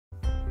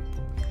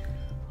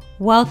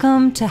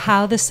Welcome to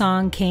How the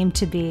Song Came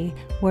to Be,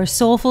 where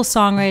soulful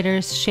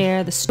songwriters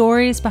share the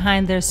stories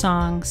behind their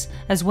songs,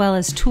 as well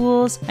as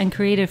tools and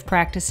creative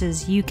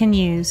practices you can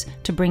use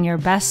to bring your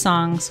best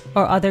songs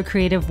or other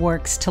creative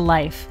works to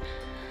life.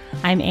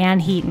 I'm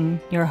Anneheaton,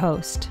 your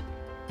host.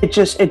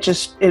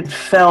 It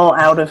fell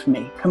out of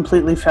me,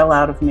 completely fell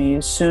out of me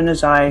as soon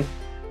as I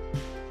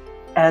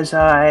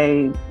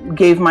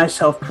gave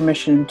myself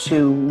permission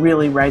to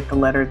really write the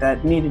letter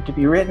that needed to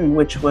be written,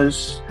 which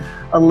was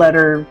a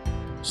letter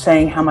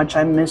saying how much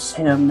I miss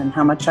him and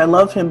how much I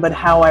love him, but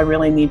how I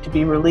really need to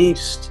be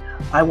released.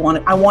 I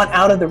want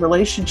out of the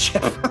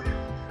relationship.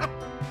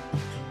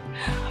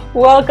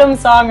 Welcome,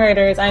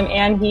 songwriters. I'm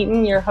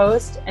Anneheaton, your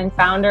host and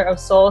founder of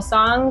Soul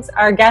Songs.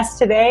 Our guest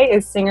today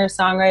is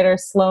singer-songwriter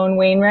Sloan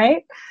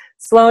Wainwright.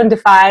 Sloan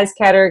defies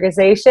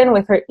categorization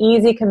with her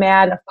easy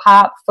command of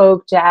pop,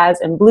 folk,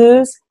 jazz, and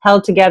blues,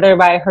 held together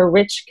by her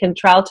rich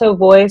contralto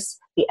voice,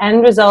 the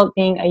end result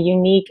being a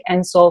unique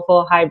and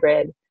soulful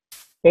hybrid.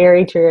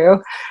 Very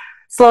true.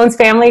 Sloan's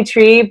family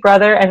tree,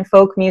 brother and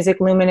folk music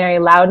luminary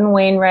Loudon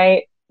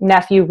Wainwright,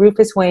 nephew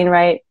Rufus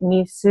Wainwright,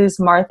 nieces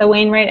Martha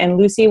Wainwright and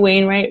Lucy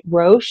Wainwright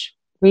Roche,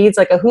 reads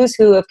like a who's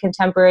who of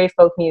contemporary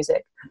folk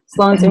music.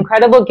 Sloan's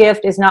incredible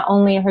gift is not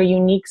only her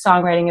unique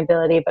songwriting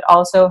ability, but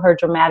also her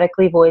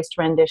dramatically voiced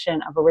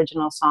rendition of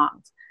original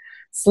songs.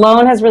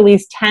 Sloan has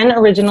released 10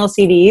 original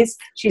CDs.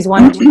 She's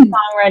won 2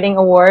 songwriting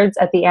awards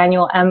at the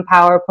annual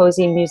EmPower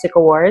Posi Music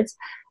Awards,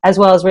 as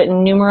well as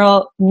written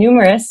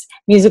numerous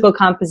musical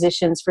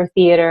compositions for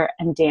theater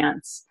and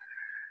dance.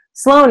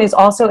 Sloan is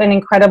also an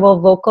incredible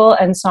vocal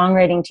and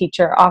songwriting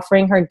teacher,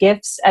 offering her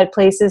gifts at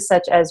places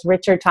such as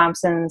Richard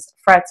Thompson's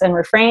Frets and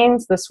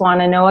Refrains, the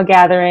Swananoa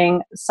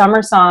Gathering,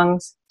 Summer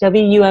Songs,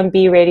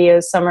 WUMB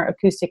Radio's Summer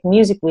Acoustic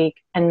Music Week,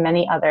 and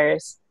many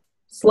others.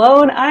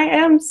 Sloan, I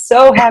am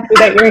so happy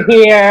that you're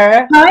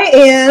here. Hi,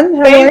 Anne.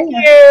 Thank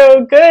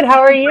you. Good. How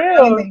are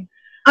you?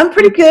 I'm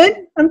pretty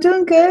good. I'm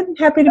doing good.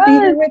 Happy to be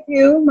here with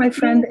you, my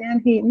friend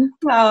Anneheaton.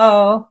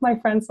 Oh, my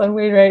friend Sloan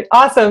Wainwright.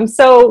 Awesome.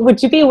 So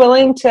would you be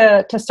willing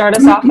to start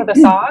us off with a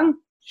song?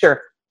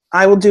 Sure.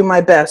 I will do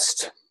my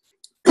best.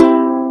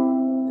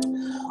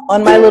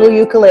 On my little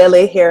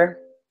ukulele here.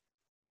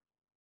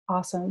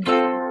 Awesome.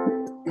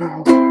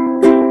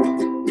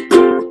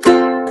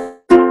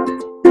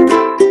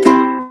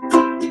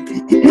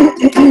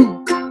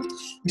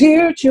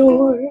 Dear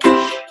George,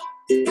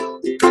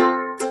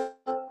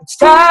 it's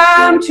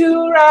time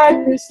to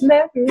write this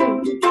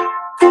letter.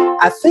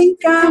 I think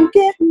I'm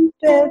getting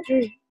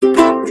better,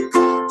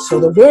 so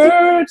the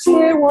words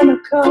they wanna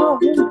come.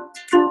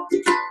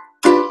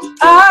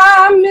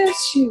 I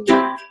miss you,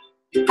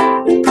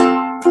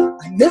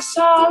 I miss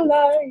our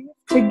life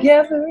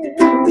together.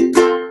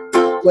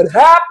 What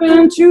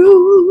happened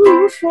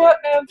to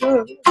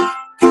forever?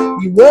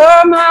 You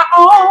were my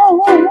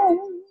only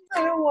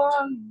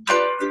one.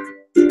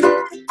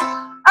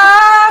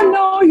 I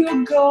know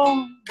you're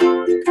gone,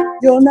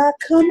 you're not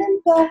coming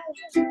back.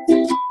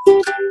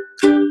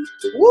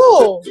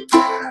 Whoa,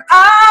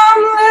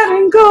 I'm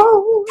letting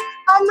go,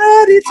 I'm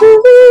ready to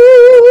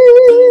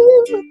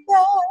leave with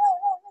that,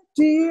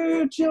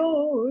 dear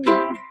George.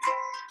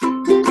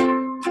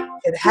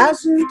 It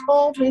hasn't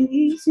all been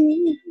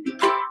easy,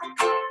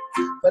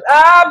 but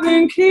I've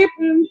been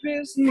keeping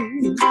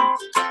busy,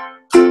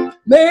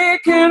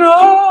 making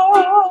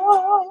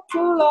up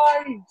for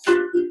life.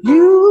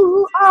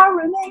 You are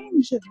an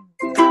angel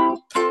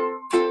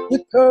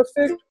with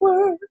perfect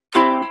work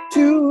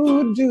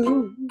to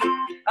do.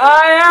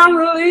 I am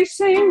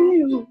releasing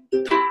you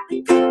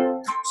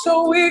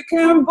so we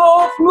can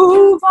both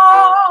move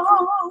on.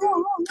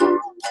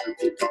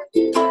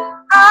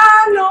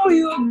 I know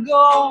you're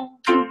gone,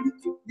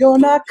 you're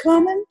not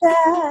coming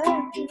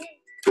back.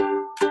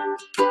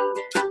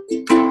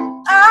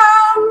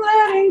 I'm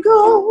letting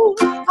go,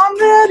 I'm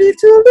ready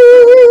to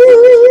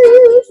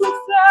leave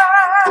with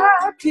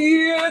that,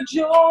 dear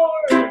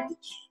George.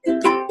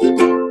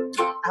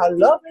 Our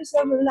love is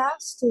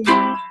everlasting.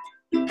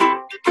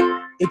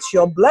 It's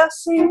your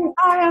blessing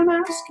I am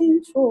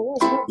asking for,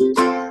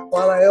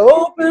 while I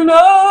open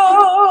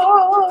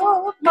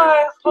up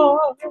my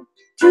heart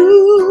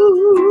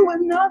to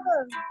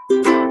another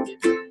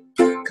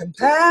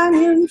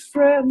companion,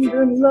 friend,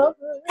 and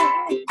lover.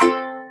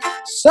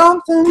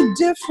 Something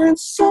different,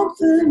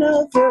 something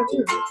other,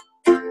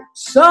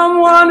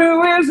 someone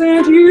who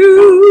isn't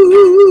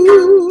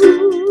you.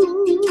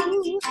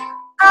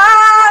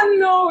 I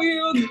know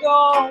you're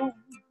gone,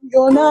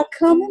 you're not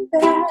coming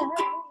back.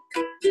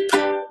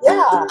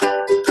 Yeah,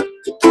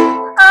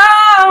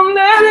 I'm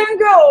letting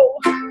go,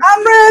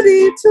 I'm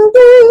ready to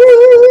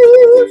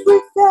live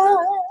with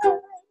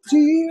that,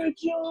 dear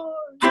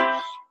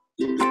George.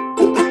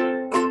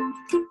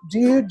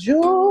 Dear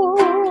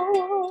George,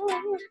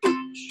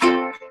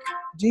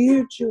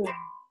 dear George.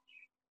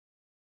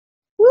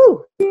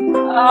 Woo!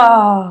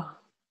 Oh,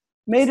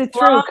 made it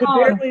through. Could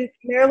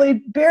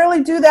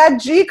barely do that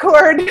G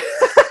chord.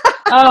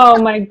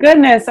 Oh my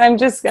goodness. I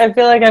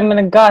feel like I'm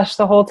going to gush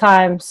the whole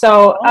time.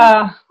 So,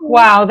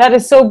 wow, that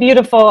is so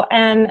beautiful.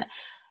 And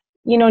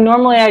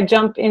normally I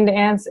jump into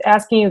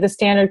asking you the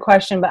standard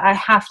question, but I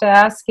have to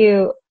ask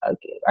you,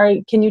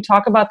 can you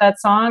talk about that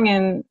song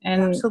and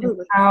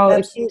Absolutely. how it came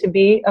Absolutely. to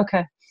be?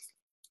 Okay.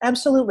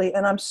 Absolutely.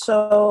 And I'm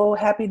so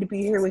happy to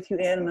be here with you,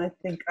 Anne. And I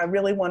think I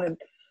really want to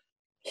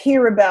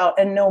hear about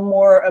and know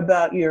more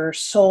about your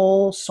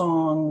soul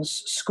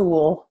songs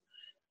school,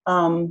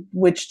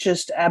 which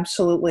just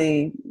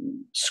absolutely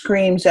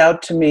screams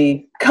out to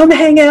me, come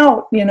hang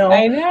out,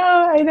 I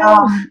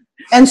know.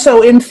 And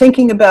so in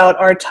thinking about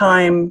our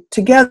time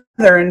together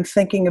and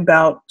thinking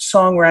about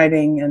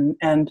songwriting,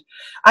 and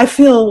I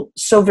feel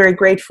so very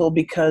grateful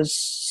because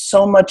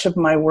so much of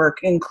my work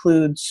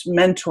includes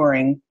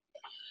mentoring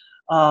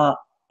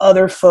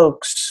other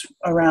folks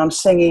around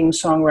singing,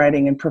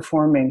 songwriting, and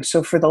performing.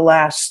 So for the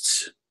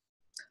last,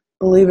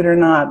 believe it or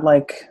not,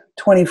 like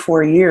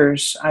 24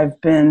 years, I've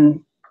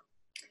been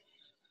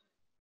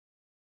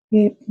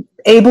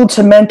able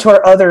to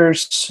mentor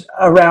others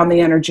around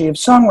the energy of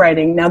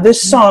songwriting. Now,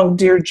 this song,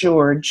 Dear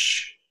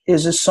George,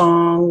 is a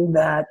song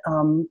that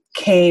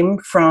came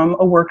from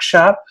a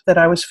workshop that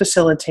I was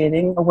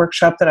facilitating, a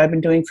workshop that I've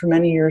been doing for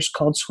many years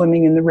called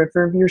Swimming in the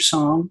River of Your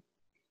Song,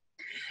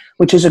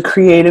 which is a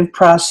creative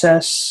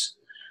process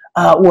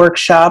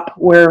workshop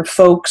where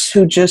folks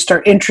who just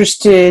are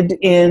interested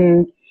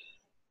in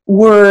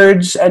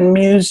words and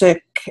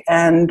music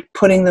and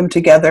putting them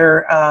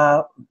together,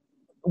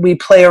 we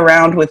play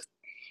around with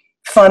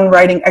fun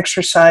writing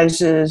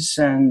exercises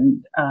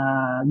and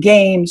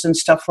games and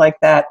stuff like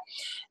that.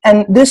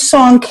 And this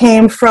song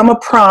came from a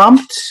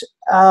prompt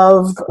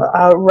of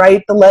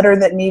write the letter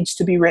that needs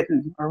to be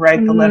written, or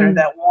write the letter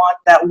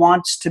that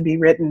wants to be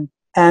written.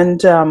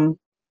 And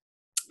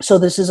so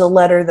this is a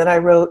letter that I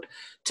wrote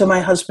to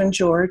my husband,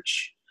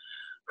 George,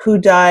 who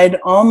died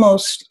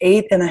almost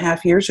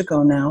 8.5 years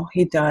ago now.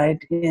 He died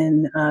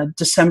in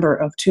December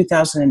of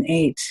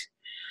 2008.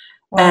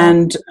 Wow.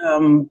 And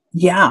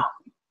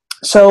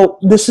so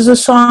this is a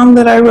song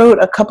that I wrote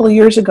a couple of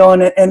years ago,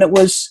 and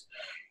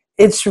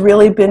it's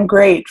really been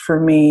great for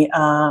me.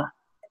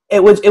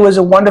 It was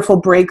a wonderful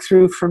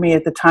breakthrough for me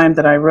at the time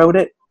that I wrote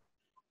it,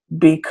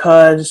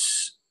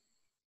 because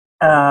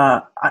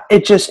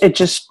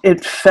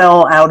it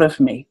fell out of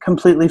me,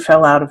 completely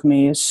fell out of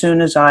me as soon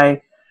as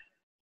I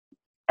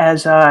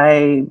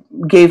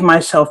gave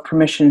myself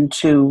permission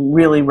to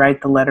really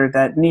write the letter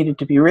that needed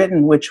to be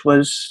written, which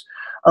was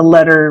a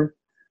letter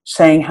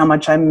saying how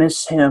much I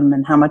miss him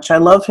and how much I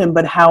love him,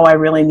 but how I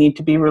really need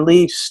to be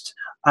released.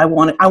 I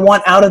want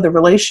out of the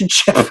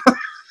relationship.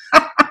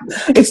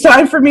 It's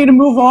time for me to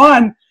move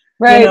on,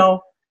 right?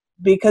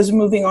 Because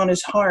moving on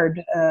is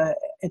hard.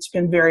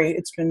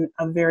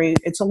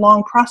 It's a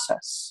long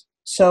process.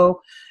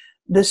 So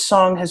this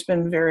song has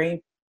been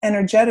very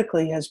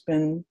energetically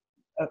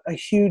a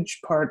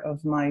huge part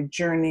of my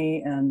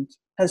journey and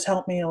has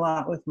helped me a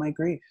lot with my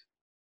grief.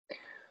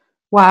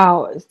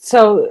 Wow.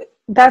 So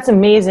that's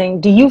amazing.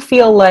 Do you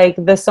feel like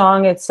the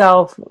song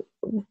itself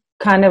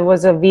kind of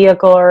was a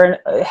vehicle or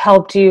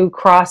helped you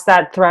cross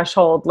that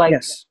threshold? Like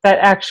yes. That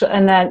actually,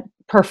 and that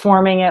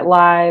performing it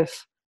live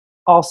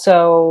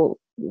also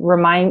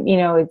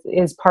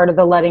is part of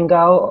the letting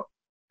go?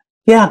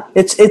 Yeah,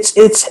 it's,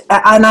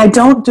 and I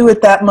don't do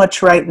it that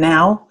much right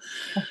now,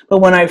 but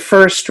when I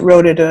first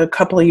wrote it a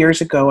couple of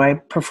years ago, I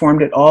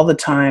performed it all the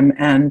time,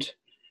 and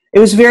it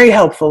was very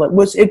helpful.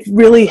 It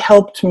really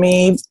helped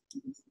me,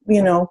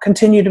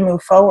 continue to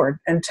move forward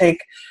and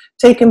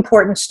take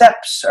important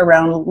steps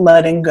around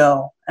letting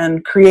go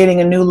and creating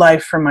a new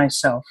life for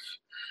myself.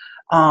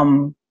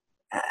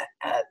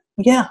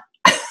 Yeah.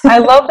 I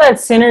love that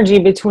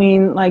synergy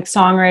between like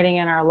songwriting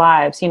and our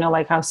lives,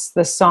 like how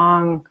the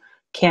song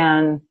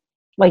can,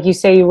 like you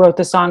say, you wrote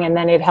the song and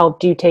then it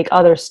helped you take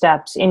other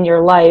steps in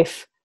your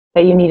life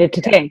that you needed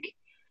to take.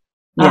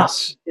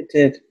 Yes, it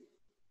did.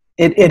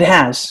 It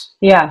has.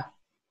 Yeah.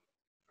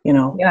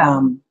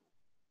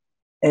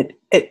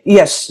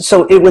 Yes.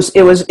 So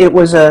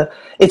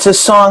it's a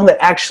song that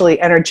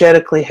actually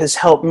energetically has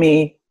helped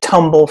me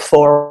tumble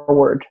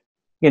forward,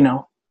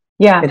 Yeah.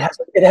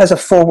 It has a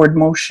forward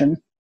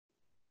motion.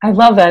 I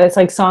love that. It's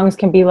like songs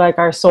can be like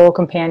our soul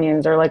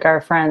companions or like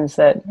our friends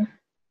that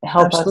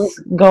help Absolutely. Us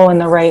go in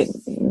the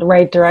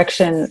right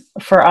direction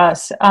for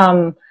us.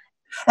 And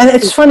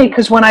it's funny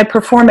because when I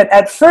perform it,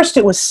 at first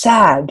it was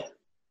sad.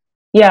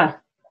 Yeah.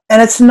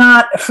 And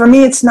for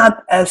me, it's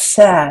not as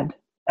sad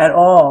at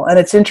all. And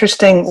it's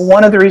interesting.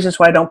 One of the reasons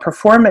why I don't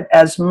perform it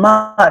as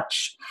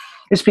much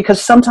is because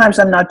sometimes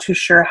I'm not too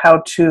sure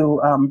how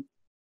to,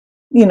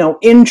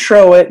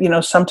 intro it.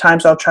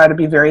 Sometimes I'll try to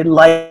be very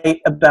light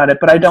about it,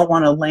 but I don't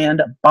want to land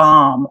a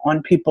bomb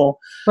on people.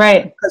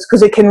 Right.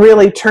 Because it can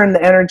really turn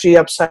the energy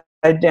upside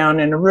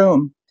down in a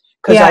room.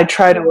 Because I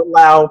try to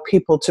allow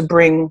people to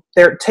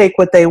take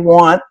what they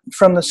want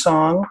from the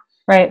song.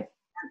 Right.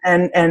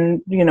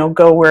 And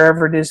go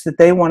wherever it is that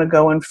they want to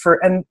go, and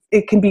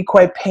it can be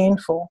quite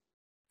painful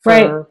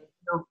for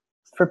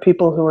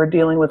people who are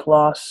dealing with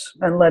loss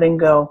and letting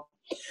go.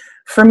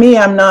 For me,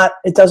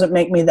 it doesn't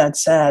make me that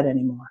sad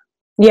anymore.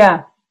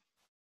 Yeah.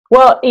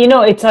 Well,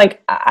 it's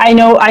like I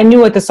knew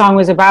what the song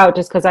was about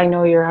just because I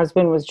know your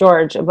husband was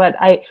George, but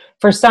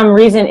for some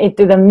reason,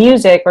 the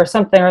music or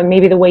something, or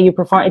maybe the way you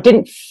perform, it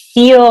didn't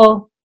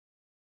feel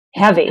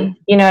heavy.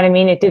 You know what I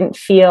mean? It didn't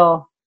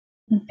feel.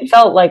 It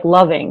felt like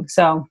loving.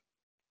 So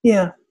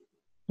Yeah.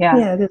 yeah,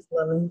 Yeah, it is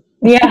loving.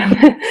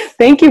 yeah.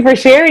 Thank you for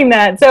sharing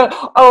that. So,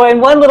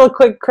 and one little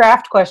quick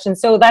craft question.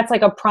 So that's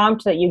like a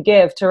prompt that you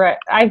give to write.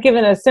 I've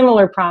given a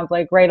similar prompt,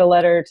 like write a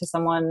letter to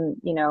someone,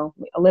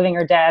 living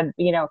or dead,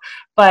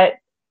 but,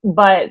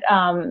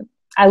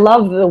 I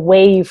love the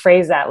way you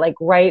phrase that, like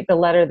write the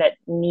letter that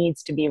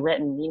needs to be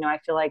written. I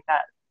feel like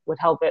that would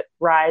help it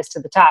rise to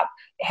the top.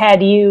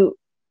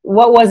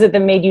 What was it that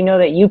made you know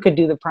that you could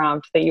do the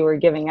prompt that you were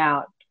giving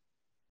out?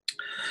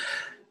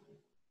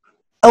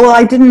 Oh, well,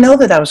 I didn't know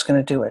that I was going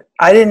to do it.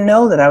 I didn't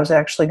know that I was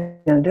actually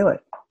going to do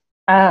it.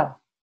 Oh.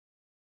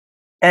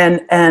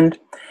 And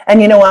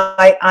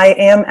I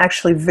am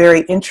actually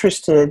very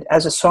interested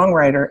as a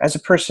songwriter, as a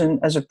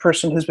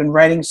person who's been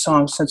writing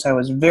songs since I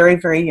was very,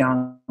 very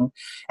young.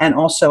 And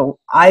also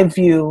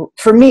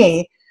for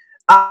me,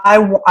 I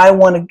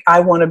want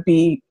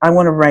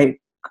to write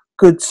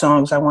good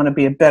songs. I want to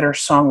be a better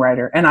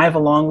songwriter, and I have a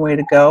long way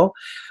to go.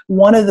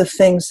 One of the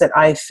things that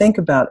I think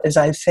about is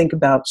I think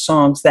about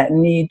songs that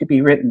need to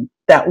be written,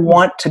 that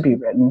want to be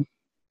written.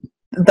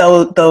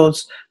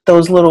 Those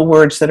little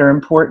words that are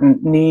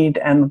important, need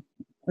and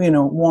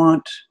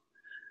want,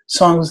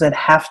 songs that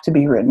have to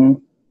be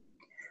written.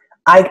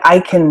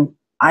 I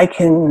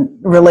can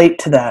relate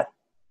to that.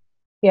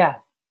 Yeah.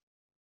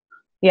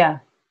 Yeah.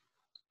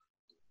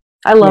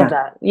 I love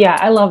that. Yeah,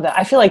 I love that.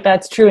 I feel like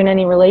that's true in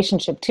any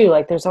relationship too.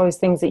 Like there's always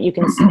things that you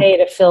can say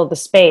to fill the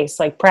space,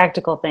 like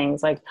practical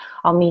things, like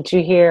I'll meet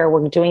you here,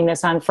 we're doing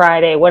this on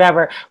Friday,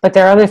 whatever. But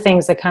there are other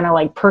things that kind of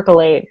like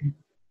percolate.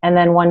 And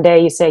then one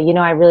day you say,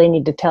 I really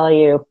need to tell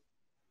you.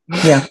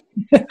 Yeah.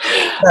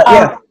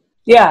 Yeah.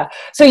 Yeah.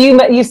 So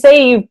you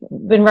say you've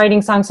been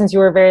writing songs since you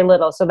were very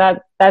little. So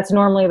that's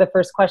normally the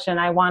first question.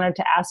 I wanted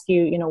to ask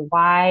you,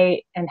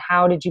 why and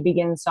how did you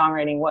begin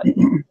songwriting? What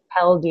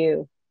compelled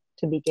you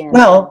to begin?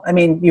 Well, I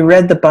mean, you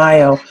read the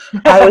bio.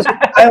 I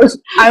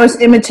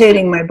was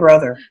imitating my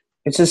brother.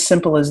 It's as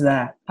simple as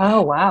that.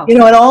 Oh, wow.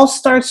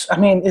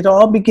 It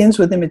all begins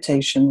with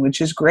imitation,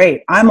 which is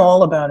great. I'm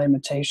all about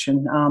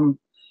imitation,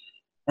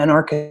 an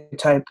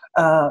archetype.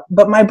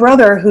 But my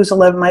brother,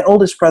 my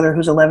oldest brother,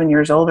 who's 11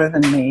 years older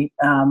than me,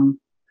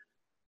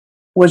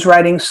 was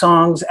writing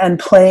songs and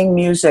playing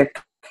music,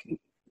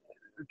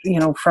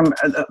 from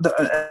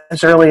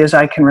as early as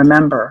I can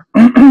remember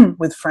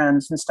with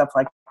friends and stuff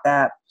like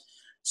that.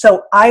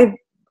 So I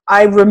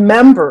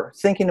remember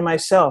thinking to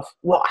myself,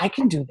 well, I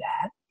can do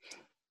that.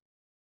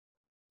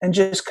 And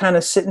just kind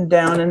of sitting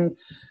down and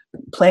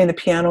playing the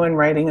piano and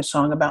writing a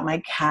song about my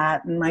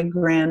cat and my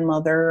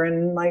grandmother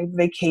and my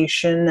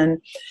vacation. And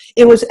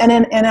it was,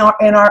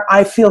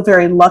 I feel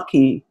very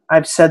lucky.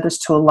 I've said this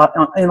in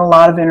a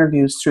lot of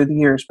interviews through the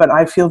years, but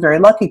I feel very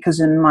lucky because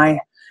in my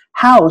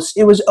house,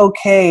 it was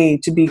okay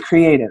to be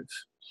creative.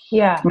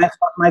 Yeah.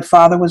 My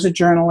father was a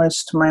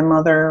journalist. My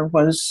mother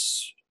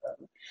was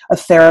a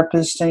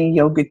therapist and a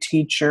yoga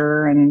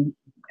teacher and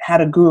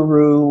had a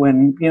guru.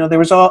 And, there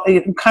was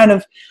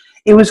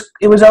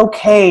it was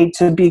okay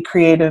to be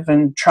creative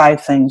and try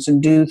things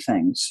and do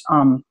things.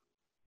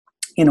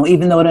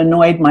 Even though it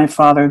annoyed my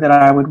father that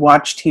I would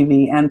watch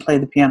TV and play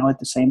the piano at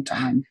the same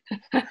time.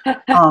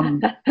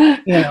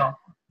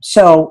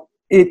 So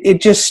it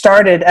just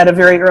started at a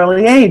very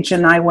early age,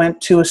 and I went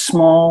to a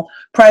small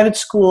private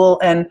school,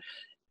 and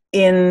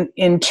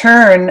in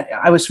turn,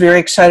 I was very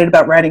excited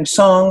about writing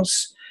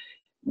songs.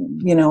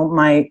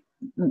 My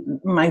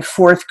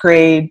fourth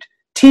grade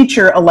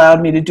teacher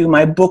allowed me to do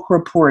my book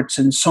reports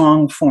in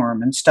song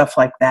form and stuff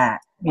like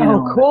that.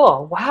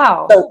 Cool.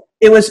 Wow. So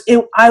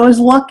I was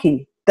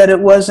lucky that it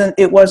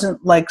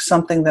wasn't like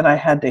something that I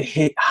had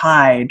to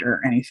hide or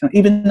anything,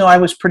 even though I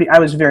was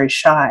very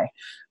shy,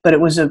 but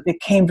it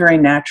came very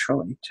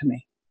naturally to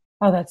me.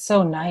 Oh, that's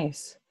so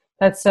nice.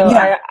 That's so,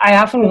 yeah. I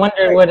often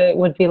wondered what it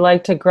would be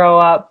like to grow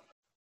up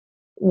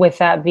with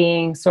that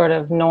being sort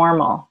of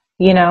normal,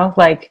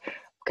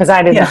 because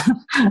I did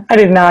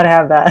not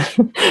have that.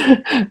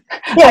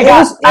 Yeah,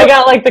 I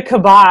got like the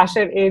kibosh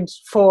at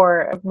age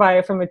 4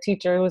 from a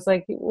teacher who was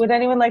like, "Would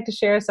anyone like to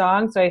share a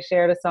song?" So I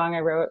shared a song I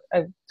wrote.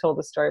 I've told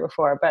the story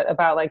before, but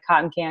about like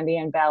cotton candy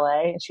and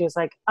ballet. And she was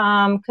like,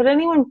 "Could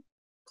anyone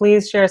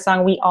please share a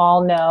song we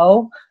all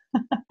know?"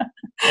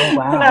 Oh,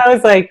 wow. And I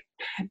was like,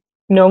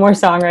 "No more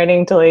songwriting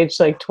until age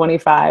like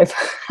 25."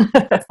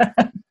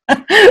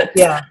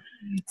 Yeah.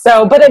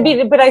 So, but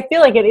I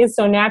feel like it is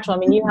so natural. I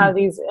mean, you have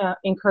these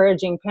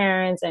encouraging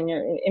parents and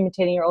you're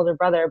imitating your older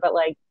brother, but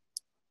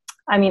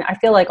I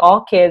feel like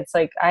all kids,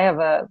 like I have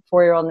a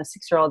 4-year-old and a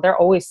 6-year-old, they're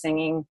always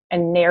singing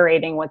and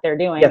narrating what they're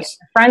doing. Yes.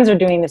 Friends are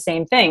doing the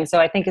same thing. So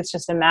I think it's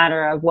just a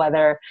matter of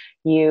whether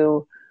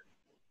you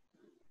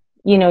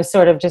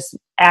sort of just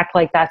act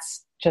like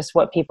that's just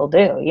what people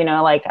do, you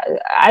know, like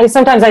I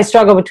sometimes I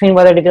struggle between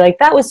whether to be like,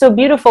 that was so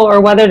beautiful,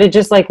 or whether to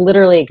just like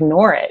literally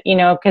ignore it, you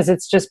know, because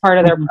it's just part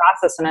of their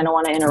process and I don't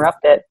want to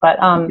interrupt it. But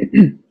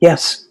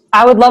yes,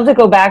 I would love to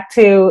go back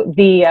to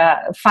the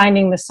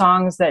finding the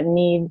songs that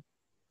need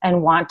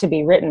and want to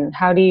be written.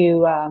 How do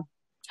you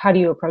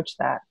approach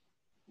that?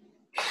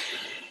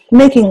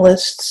 Making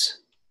lists,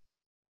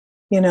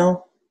 you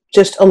know,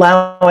 just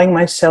allowing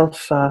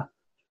myself,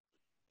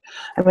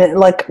 I mean,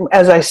 like,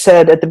 as I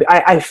said,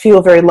 I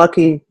feel very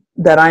lucky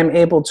that I'm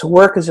able to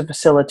work as a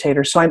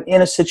facilitator. So I'm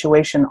in a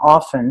situation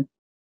often.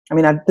 I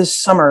mean, this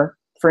summer,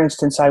 for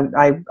instance,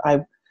 I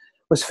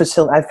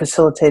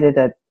facilitated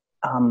at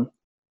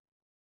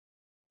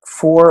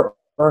 4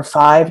 or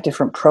 5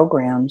 different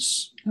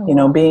programs, you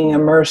know, being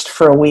immersed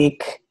for a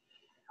week,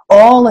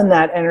 all in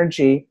that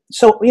energy.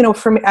 So, you know,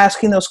 from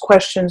asking those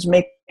questions,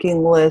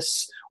 making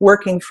lists,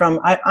 working from,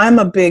 I'm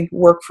a big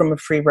work from a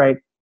free write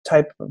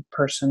type of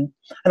person.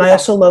 And I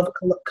also love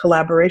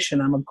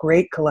collaboration. I'm a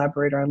great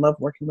collaborator. I love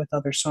working with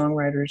other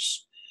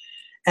songwriters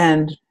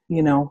and,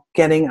 you know,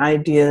 getting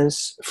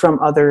ideas from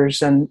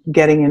others and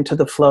getting into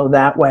the flow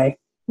that way.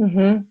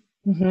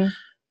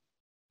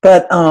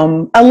 But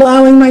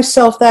allowing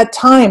myself that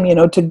time, you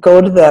know, to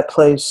go to that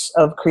place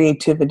of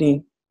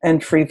creativity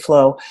and free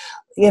flow,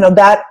 you know,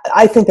 that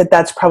I think that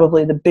that's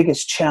probably the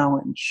biggest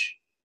challenge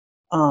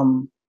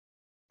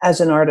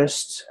as an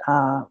artist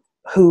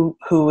who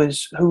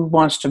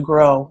wants to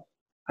grow.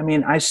 I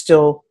mean, I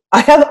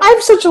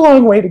have such a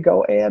long way to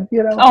go, Anne,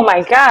 you know. Oh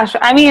my gosh.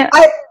 I mean,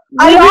 I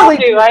really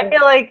do. I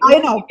feel like I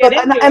know, but,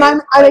 and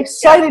I'm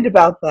excited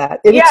about that.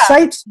 It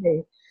excites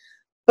me.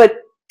 But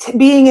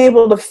being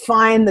able to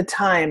find the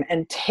time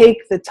and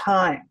take the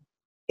time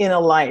in a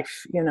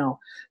life, you know,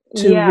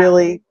 to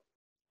really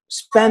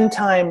spend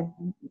time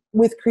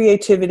with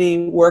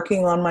creativity,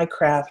 working on my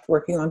craft,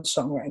 working on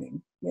songwriting,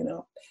 you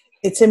know.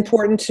 It's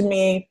important to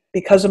me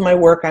because of my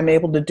work. I'm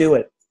able to do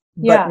it,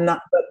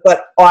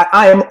 but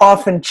I am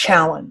often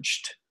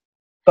challenged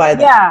by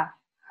that. Yeah.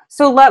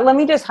 So let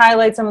me just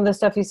highlight some of the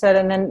stuff you said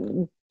and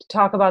then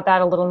talk about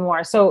that a little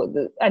more.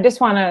 So I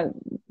just want to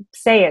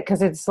say it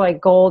because it's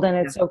like gold and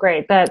it's so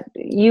great that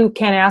you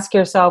can ask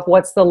yourself,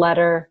 what's the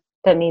letter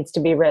that needs to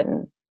be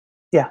written?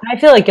 Yeah. I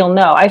feel like you'll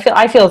know.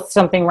 I feel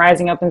something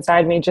rising up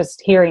inside me just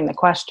hearing the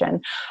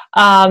question.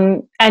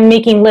 And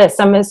making lists.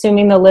 I'm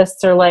assuming the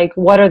lists are like,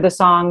 what are the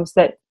songs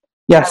that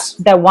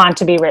want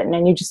to be written?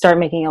 And you just start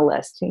making a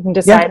list. You can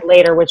decide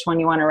later which one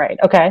you want to write.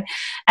 Okay.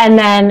 And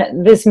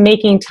then this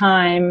making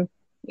time,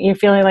 you're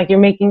feeling like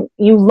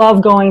you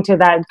love going to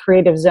that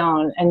creative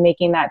zone and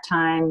making that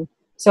time.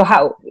 So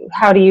how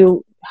do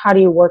you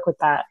work with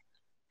that?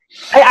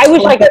 I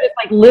wish I could just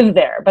like live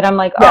there, but I'm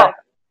like, well,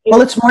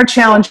 it's more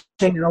challenging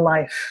in a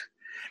life.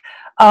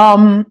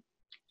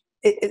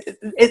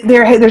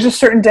 There's a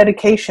certain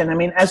dedication. I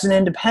mean, as an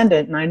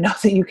independent, and I know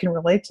that you can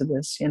relate to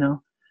this, you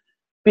know,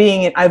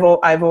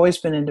 I've always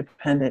been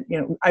independent.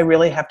 You know, I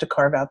really have to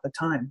carve out the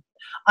time.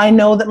 I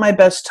know that my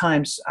best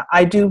times,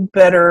 I do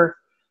better.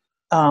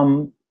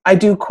 I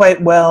do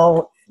quite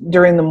well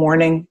during the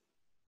morning,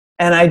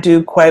 and I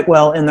do quite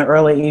well in the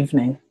early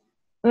evening.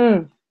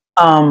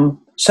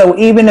 So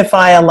even if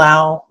I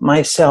allow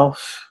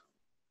myself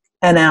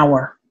an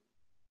hour,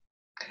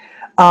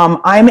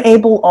 I'm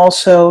able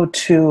also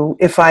to,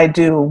 if I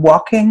do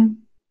walking,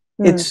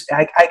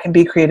 I can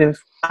be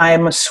creative. I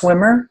am a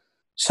swimmer,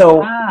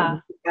 so I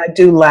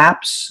do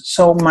laps.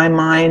 So my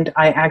mind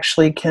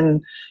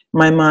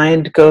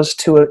goes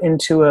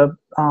into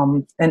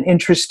an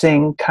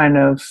interesting kind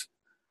of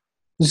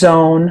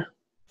zone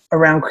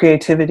around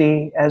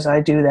creativity as I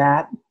do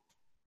that.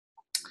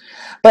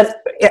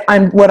 But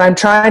what I'm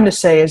trying to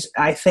say is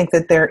I think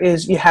that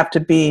you have to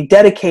be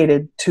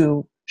dedicated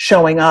to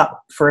showing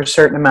up for a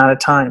certain amount of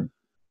time.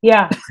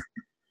 Yeah.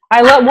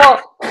 And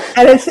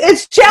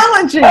it's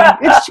challenging.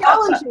 It's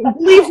challenging.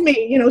 Believe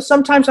me, you know,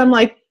 sometimes I'm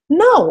like,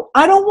 no,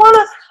 I don't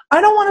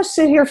want to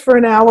sit here for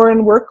an hour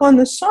and work on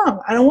this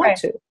song. I don't want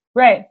to.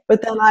 Right.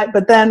 But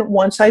then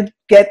once I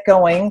get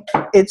going,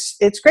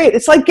 it's great.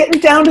 It's like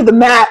getting down to the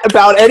mat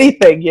about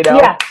anything, you know.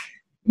 Yeah.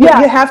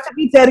 You have to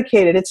be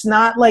dedicated. It's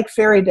not like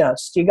fairy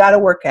dust. You got to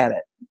work at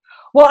it.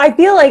 Well, I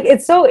feel like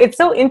it's so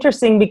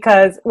interesting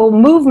because,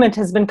 movement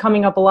has been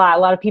coming up a lot.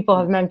 A lot of people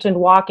have mentioned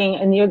walking,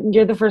 and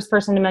you're the first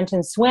person to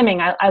mention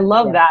swimming. I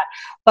love that.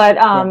 But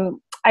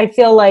I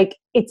feel like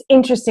it's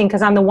interesting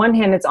because on the one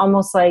hand, it's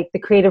almost like the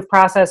creative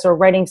process or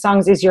writing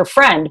songs is your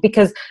friend,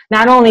 because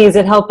not only is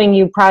it helping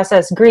you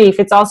process grief,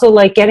 it's also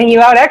like getting you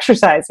out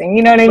exercising.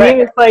 You know what I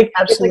mean? It's like,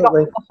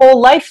 absolutely, it's like a whole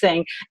life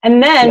thing.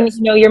 And then,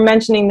 you know, you're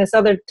mentioning this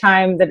other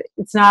time that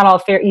it's not all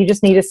fair. You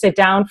just need to sit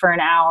down for an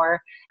hour.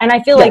 And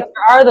I feel like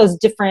there are those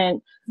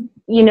different,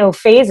 you know,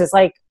 phases.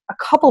 Like a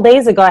couple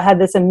days ago, I had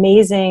this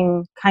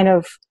amazing kind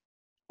of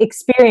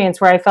experience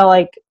where I felt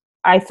like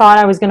I thought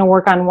I was going to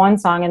work on one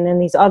song, and then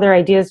these other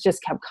ideas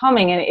just kept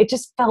coming, and it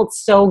just felt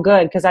so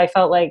good because I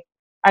felt like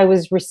I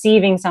was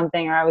receiving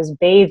something or I was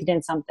bathed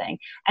in something.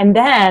 And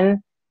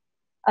then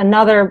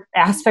another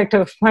aspect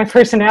of my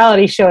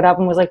personality showed up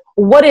and was like,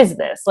 what is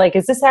this? Like,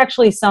 is this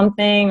actually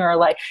something? Or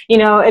like, you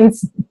know, and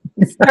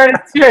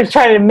started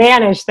trying to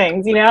manage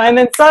things, you know, and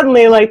then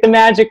suddenly like the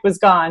magic was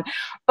gone.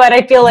 But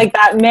I feel like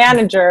that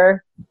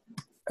manager,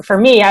 for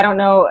me, I don't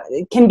know,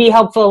 can be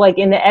helpful like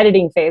in the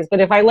editing phase. But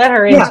if I let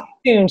her in too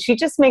soon, she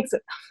just makes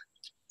it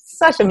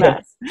such a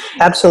mess. Yeah,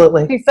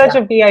 absolutely. She's such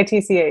a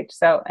bitch.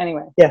 So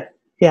anyway. Yeah.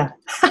 Yeah.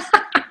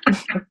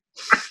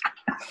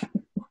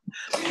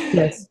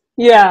 Yes.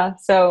 Yeah.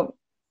 So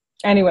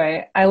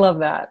anyway, I love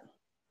that.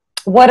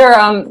 What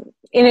are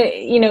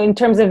in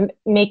terms of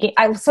making,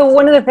 so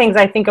one of the things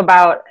I think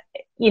about,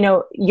 you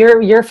know,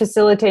 you're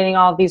facilitating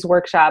all of these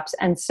workshops,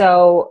 and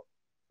so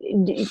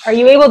are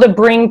you able to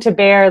bring to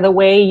bear the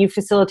way you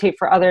facilitate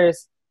for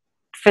others,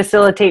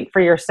 facilitate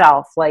for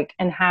yourself? Like,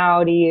 and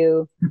how do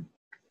you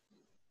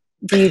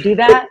do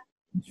that?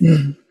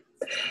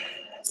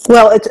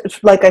 Well,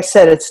 it's like I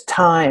said, it's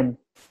time,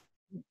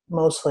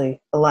 mostly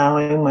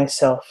allowing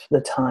myself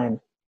the time,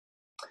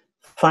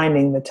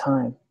 finding the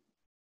time,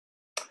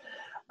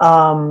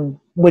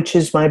 which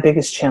is my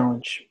biggest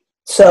challenge.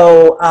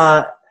 So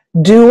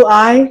do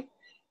I?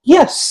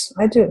 Yes,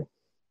 I do.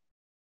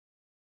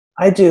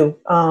 I do.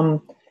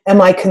 Am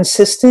I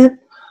consistent?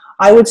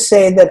 I would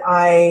say that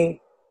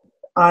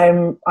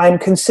I'm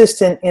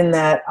consistent in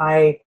that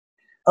I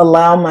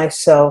allow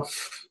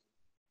myself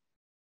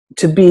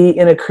to be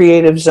in a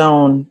creative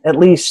zone at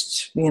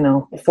least, you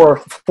know,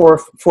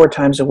 four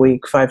times a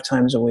week, 5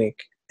 times a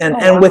week,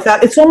 and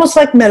without, it's almost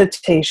like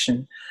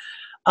meditation.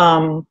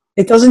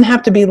 It doesn't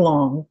have to be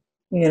long.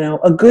 You know,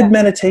 a good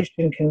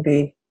meditation can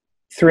be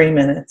 3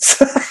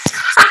 minutes,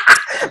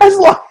 as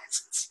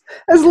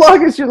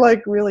long as you're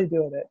like really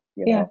doing it.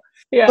 You know?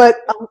 Yeah. But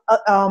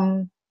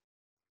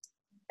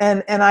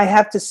and I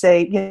have to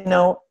say, you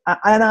know,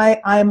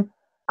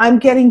 I'm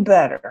getting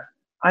better.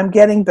 I'm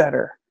getting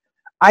better.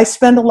 I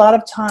spend a lot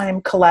of time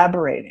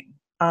collaborating,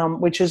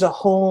 which is a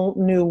whole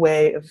new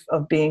way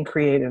of being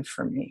creative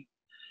for me,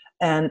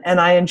 and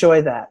I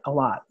enjoy that a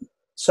lot.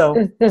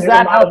 So does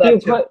that help you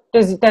put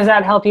does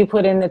that help you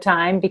put in the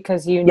time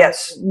because you know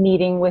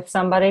meeting with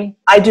somebody?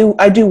 I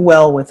do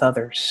well with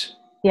others.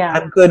 Yeah,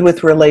 I'm good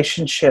with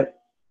relationship.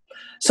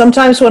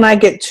 Sometimes when I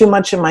get too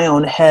much in my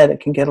own head, it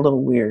can get a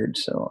little weird.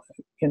 So,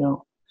 you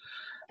know,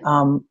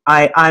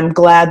 I'm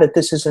glad that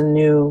this is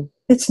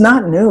it's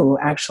not new,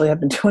 actually. I've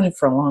been doing it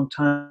for a long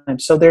time.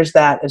 So there's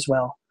that as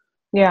well.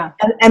 Yeah.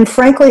 And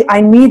frankly,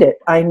 I need it.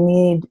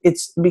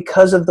 It's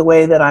because of the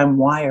way that I'm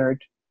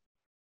wired,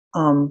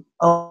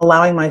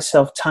 allowing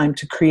myself time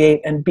to create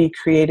and be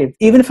creative.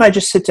 Even if I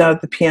just sit down at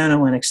the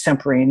piano and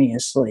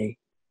extemporaneously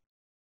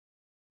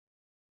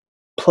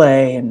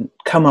play and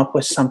come up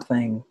with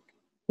something.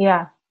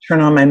 Yeah.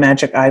 Turn on my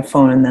magic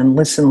iPhone and then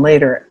listen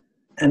later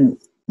and,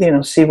 you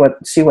know, see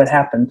what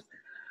happened.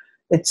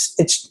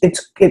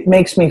 It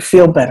makes me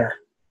feel better.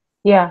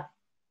 Yeah.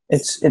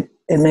 It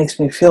makes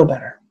me feel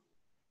better.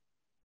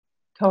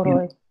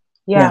 Totally.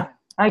 Yeah.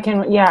 I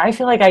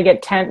feel like I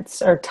get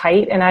tense or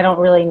tight and I don't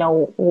really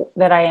know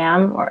that I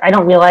am, or I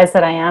don't realize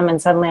that I am.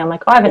 And suddenly I'm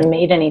like, oh, I haven't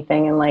made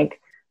anything in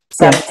like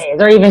 7 days,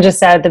 or even just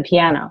sat at the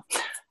piano.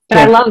 But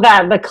I love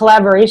that the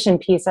collaboration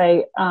piece.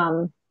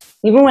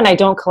 Even when I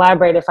don't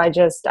collaborate, if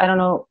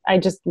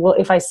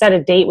if I set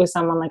a date with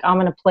someone, like I'm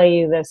going to play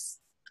you this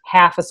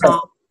half a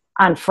song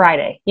on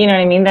Friday, you know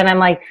what I mean? Then I'm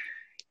like,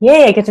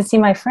 yay, I get to see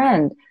my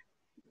friend.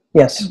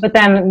 Yes. But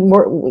then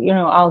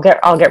I'll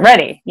get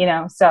ready, you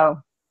know? So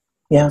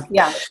yeah.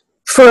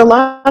 For a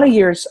lot of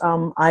years,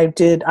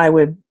 I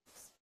would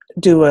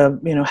do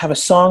have a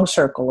song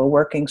circle, a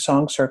working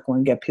song circle,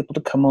 and get people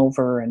to come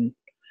over. And,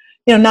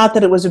 you know, not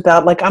that it was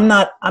about like, I'm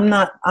not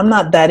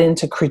that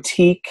into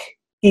critique,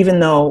 even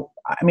though,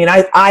 I mean,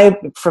 I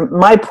from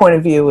my point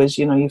of view is,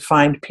 you know, you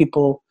find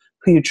people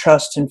who you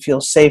trust and feel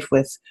safe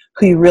with,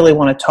 who you really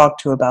want to talk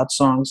to about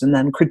songs, and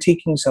then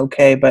critiquing's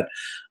okay. But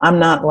I'm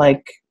not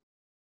like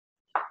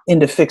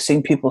into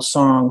fixing people's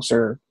songs,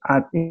 or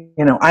I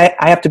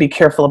have to be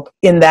careful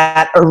in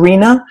that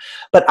arena.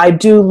 But I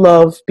do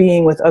love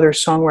being with other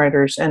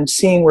songwriters and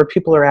seeing where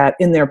people are at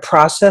in their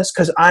process,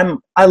 because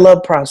I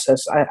love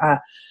process.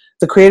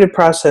 The creative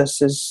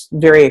process is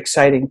very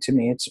exciting to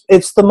me.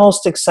 It's the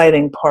most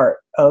exciting part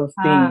of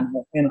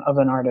being of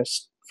an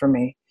artist for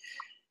me.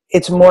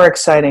 It's more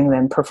exciting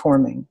than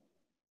performing,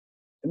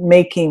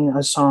 making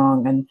a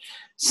song and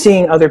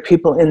seeing other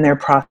people in their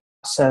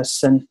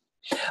process.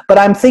 But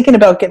I'm thinking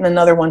about getting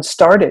another one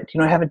started. You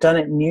know, I haven't done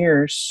it in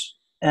years,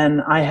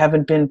 and I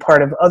haven't been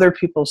part of other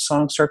people's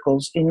song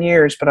circles in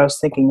years, but I was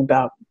thinking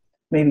about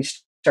maybe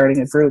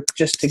starting a group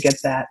just to get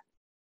that.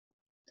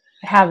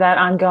 Have that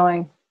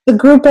ongoing. The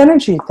group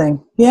energy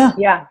thing. Yeah.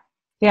 Yeah.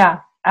 Yeah,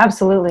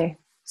 absolutely.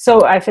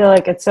 So I feel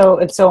like it's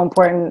so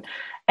important.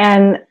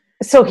 And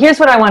so here's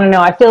what I want to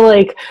know. I feel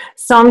like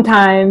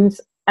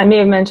sometimes, I may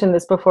have mentioned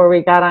this before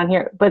we got on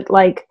here, but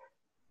like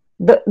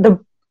the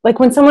like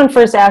when someone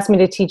first asked me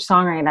to teach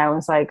songwriting, I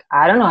was like,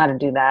 I don't know how to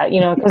do that, you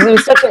know, because it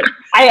was such a,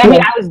 I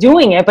mean, I was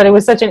doing it, but it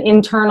was such an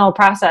internal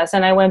process.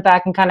 And I went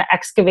back and kind of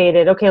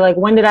excavated, okay, like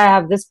when did I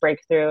have this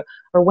breakthrough?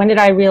 Or when did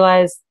I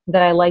realize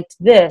that I liked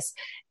this?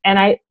 And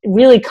I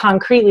really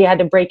concretely had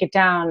to break it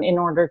down in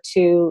order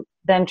to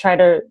then try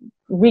to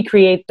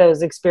recreate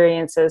those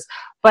experiences.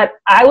 But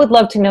I would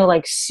love to know,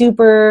 like,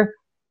 super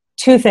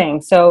two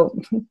things. So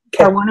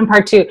part one and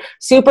part two,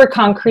 super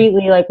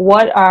concretely, like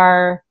what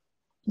are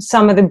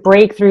some of the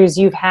breakthroughs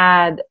you've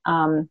had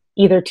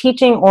either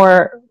teaching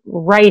or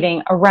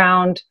writing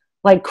around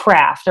like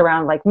craft,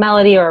 around like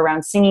melody or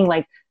around singing,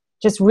 like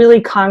just really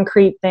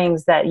concrete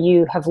things that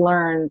you have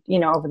learned, you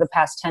know, over the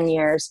past 10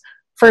 years.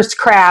 First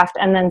craft,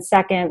 and then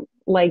second,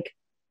 like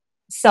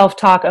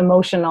self-talk,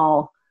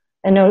 emotional,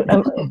 and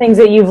things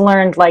that you've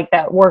learned like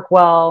that work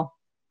well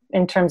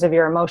in terms of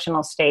your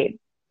emotional state.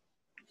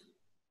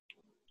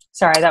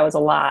 Sorry, that was a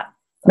lot.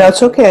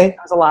 That's okay.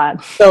 That was a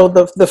lot. So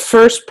the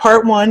first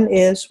part one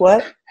is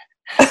what?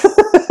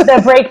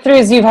 The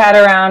breakthroughs you've had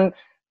around.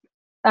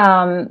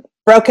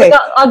 Okay.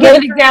 I'll give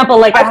an example.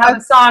 Like I have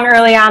a song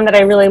early on that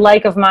I really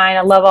like of mine.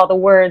 I love all the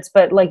words,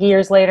 but like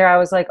years later, I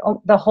was like,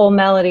 oh, the whole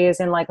melody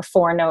is in like a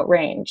 4-note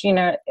range, you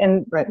know,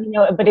 and you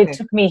know, but it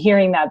took me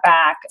hearing that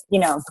back, you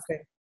know.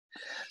 Okay.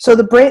 So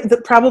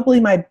probably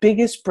my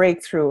biggest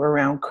breakthrough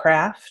around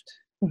craft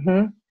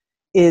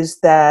is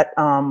that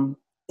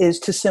is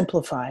to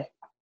simplify.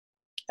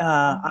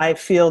 I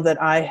feel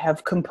that I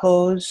have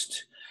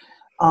composed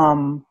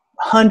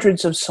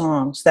hundreds of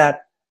songs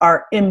that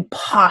are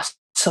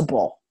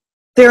impossible.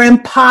 They're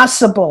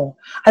impossible.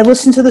 I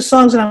listen to the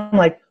songs and I'm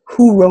like,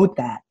 who wrote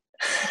that?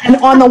 And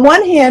on the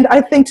one hand,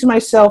 I think to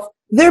myself,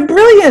 they're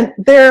brilliant.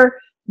 But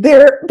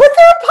they're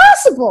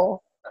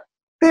impossible.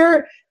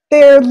 They're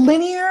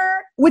linear,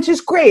 which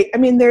is great. I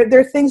mean, there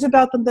are things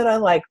about them that I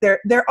like.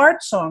 They're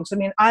art songs. I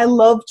mean, I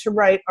love to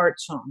write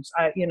art songs.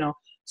 You know,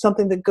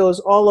 something that goes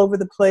all over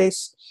the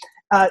place.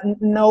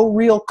 No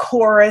real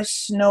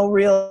chorus, no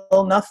real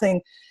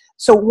nothing.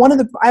 So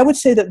I would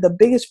say that the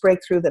biggest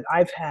breakthrough that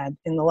I've had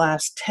in the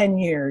last 10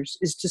 years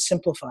is to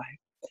simplify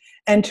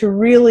and to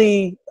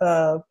really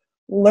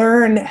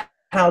learn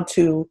how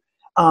to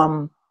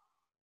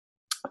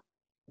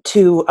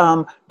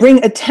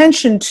bring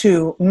attention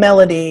to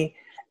melody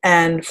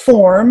and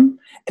form.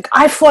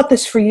 I fought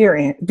this for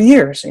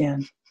years,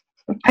 Anne.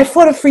 I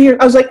fought it for years.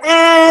 I was like,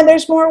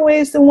 there's more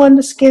ways than one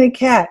to skin a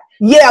cat.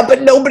 Yeah,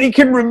 but nobody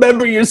can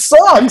remember your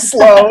song,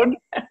 Sloan.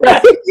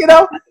 Right? You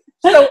know?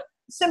 So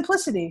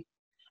simplicity.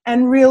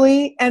 And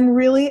really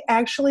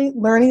actually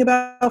learning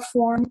about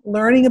form,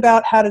 learning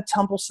about how to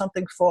tumble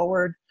something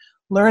forward,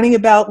 learning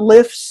about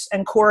lifts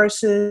and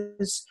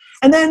choruses,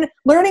 and then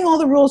learning all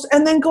the rules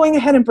and then going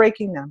ahead and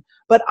breaking them.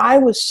 But I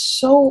was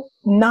so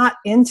not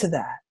into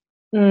that.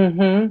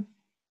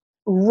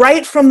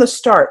 Right from the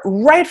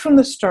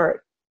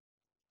start.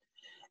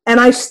 And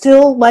I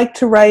still like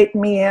to write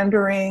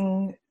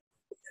meandering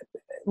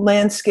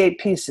landscape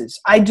pieces.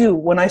 I do.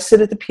 When I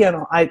sit at the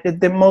piano,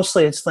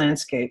 mostly it's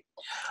landscape.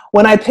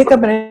 When I pick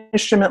up an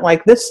instrument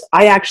like this,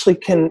 I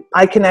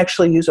can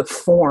actually use a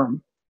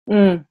form.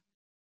 Yeah,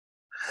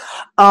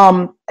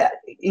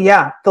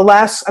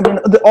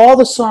 all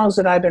the songs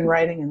that I've been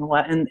writing in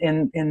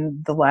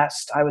the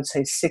last, I would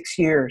say, 6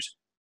 years,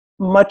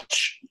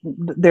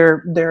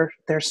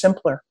 they're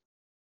simpler.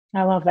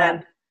 I love that.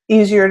 And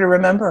easier to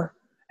remember,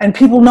 and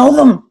people know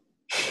them.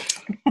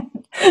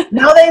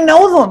 Now they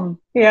know them.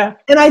 Yeah.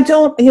 And I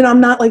don't,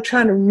 I'm not like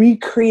trying to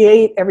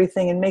recreate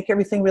everything and make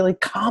everything really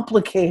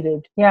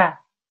complicated. Yeah.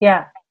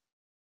 Yeah.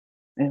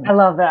 Anyway. I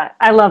love that.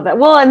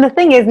 Well, and the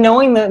thing is,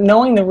 knowing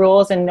the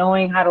rules and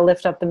knowing how to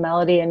lift up the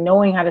melody and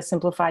knowing how to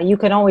simplify, you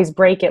can always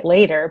break it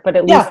later, but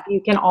at least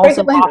you can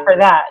also offer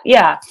that.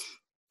 Yeah.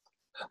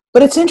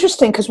 But it's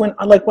interesting because when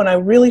I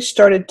really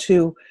started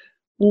to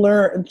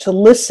learn to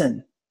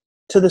listen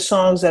to the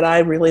songs that I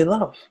really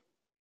love,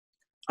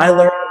 I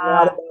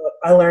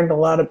learned a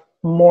lot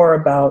more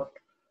about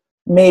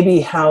maybe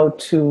how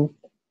to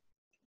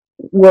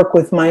work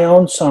with my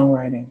own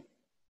songwriting.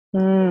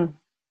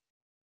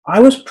 I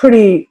was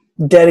pretty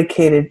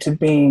dedicated to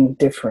being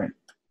different,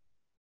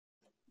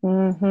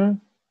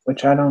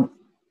 which I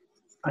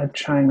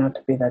try not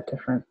to be that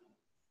different.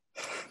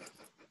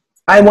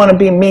 I want to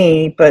be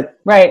me, but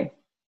right.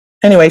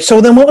 Anyway,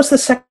 so then what was the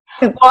second?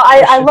 Well,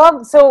 I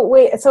love, so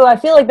I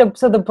feel like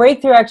the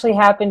breakthrough actually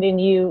happened in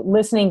you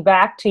listening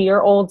back to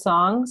your old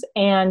songs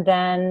and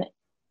then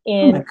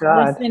in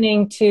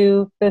listening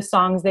to the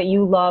songs that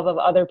you love of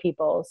other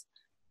people's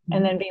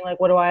and then being like,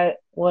 what do I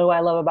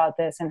love about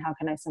this and how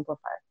can I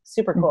simplify it?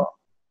 Super cool.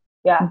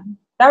 Yeah.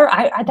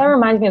 That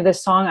reminds me of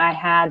this song I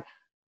had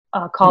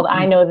called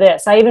I Know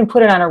This. I even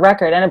put it on a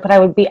record, but I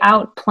would be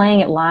out playing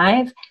it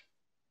live.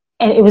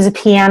 And it was a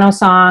piano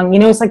song. You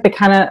know, it's like the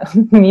kind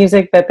of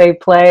music that they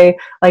play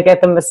like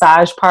at the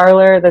massage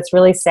parlor that's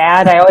really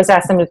sad. I always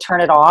ask them to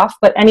turn it off.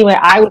 But anyway,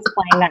 I was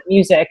playing that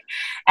music.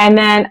 And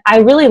then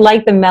I really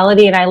liked the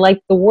melody and I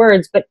liked the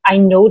words, but I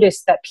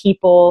noticed that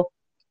people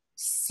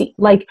see,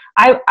 like,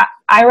 I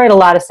write a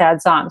lot of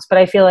sad songs, but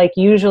I feel like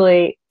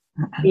usually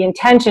the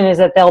intention is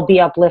that they'll be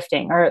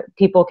uplifting, or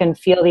people can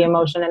feel the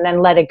emotion and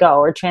then let it go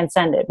or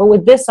transcend it. But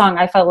with this song,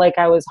 I felt like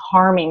I was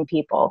harming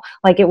people.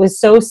 Like, it was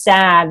so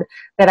sad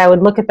that I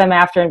would look at them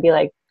after and be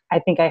like, I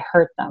think I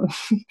hurt them.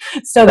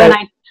 So then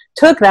I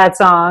took that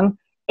song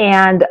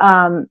and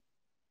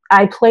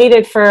I played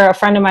it for a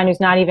friend of mine who's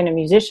not even a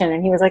musician,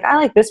 and he was like, I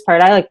like this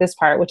part, I like this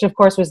part, which of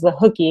course was the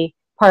hooky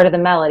part of the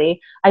melody.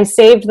 I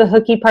saved the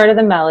hooky part of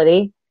the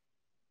melody,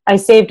 I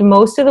saved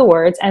most of the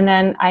words, and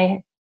then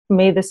I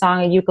made the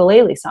song a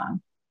ukulele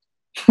song.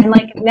 And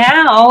like,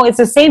 now it's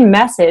the same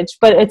message,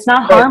 but it's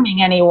not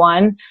harming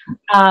anyone.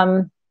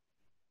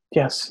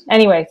 Yes.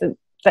 Anyway,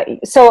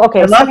 so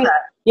okay. I love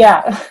that.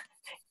 Yeah.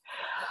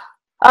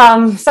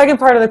 Second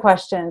part of the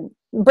question,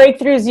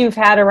 breakthroughs you've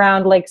had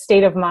around like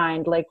state of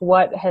mind, like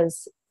what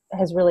has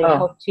really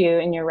helped you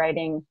in your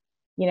writing,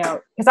 you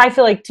know, because I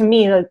feel like, to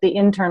me, like, the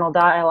internal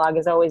dialogue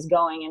is always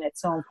going, and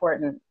it's so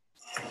important.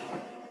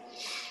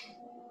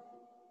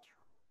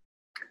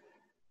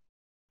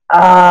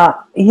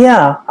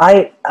 Yeah,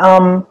 I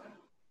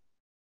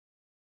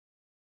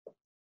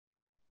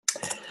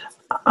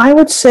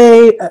would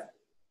say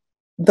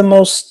the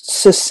most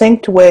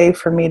succinct way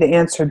for me to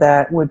answer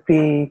that would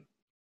be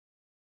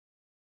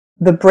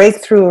the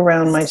breakthrough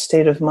around my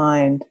state of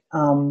mind.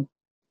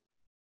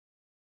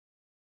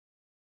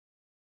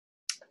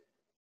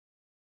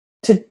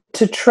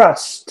 To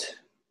trust.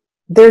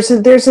 There's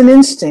an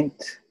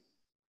instinct,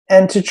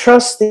 and to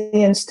trust the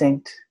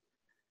instinct.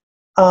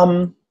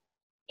 And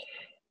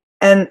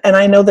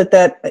I know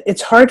that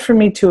it's hard for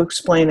me to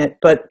explain it,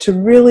 but to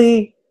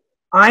really,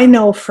 I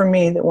know for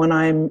me that when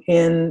I'm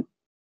in,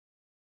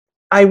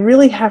 I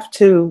really have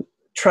to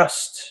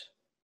trust,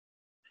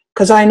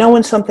 because I know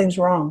when something's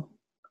wrong.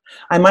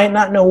 I might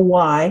not know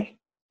why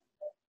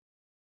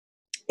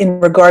in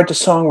regard to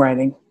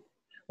songwriting.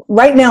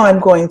 Right now I'm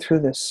going through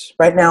this.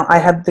 Right now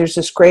there's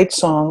this great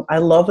song. I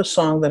love a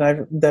song that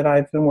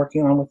I've been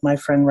working on with my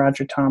friend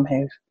Roger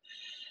Tomhave.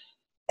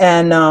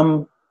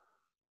 And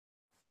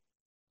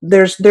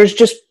there's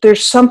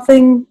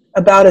something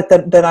about it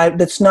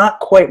that's not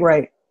quite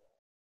right.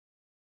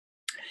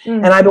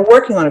 And I've been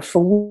working on it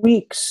for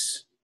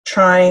weeks,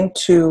 trying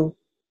to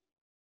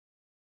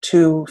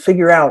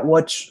figure out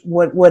what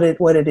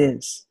it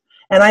is.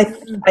 And I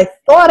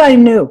thought I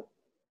knew.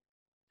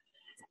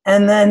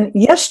 And then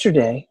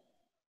yesterday,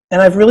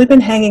 and I've really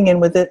been hanging in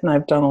with it, and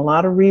I've done a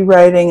lot of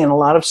rewriting and a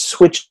lot of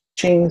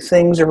switching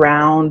things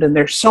around, and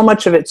there's so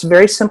much of it. It's a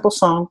very simple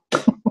song. A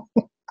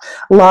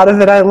lot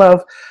of it I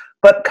love,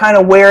 but kind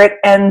of where it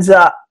ends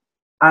up,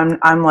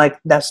 I'm like,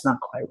 that's not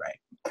quite right.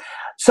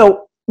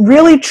 So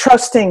really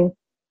trusting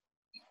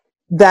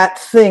that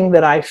thing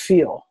that I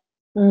feel.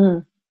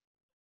 Mm-hmm.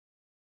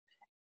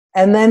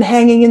 And then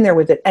hanging in there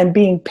with it and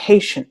being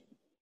patient.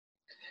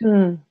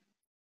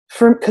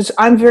 Because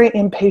I'm a very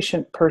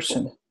impatient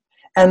person.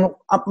 And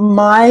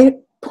my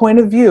point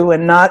of view,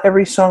 and not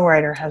every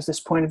songwriter has this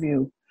point of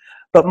view,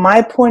 but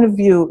my point of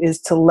view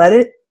is to let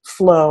it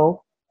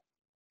flow,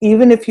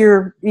 even if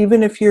you're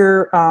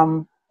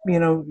you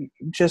know,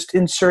 just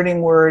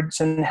inserting words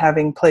and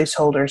having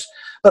placeholders,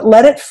 but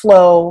let it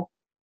flow.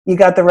 You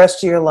got the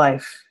rest of your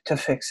life to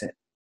fix it.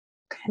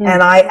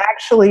 And I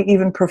actually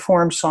even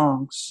perform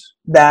songs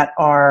that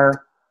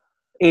are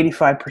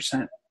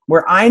 85%,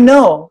 where I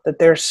know that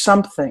there's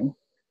something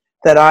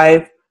that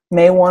I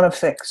may want to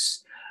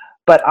fix,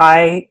 but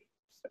I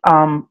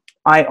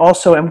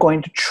also am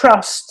going to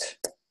trust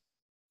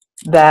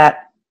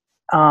that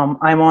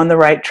I'm on the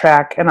right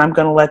track, and I'm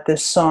going to let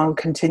this song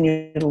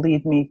continue to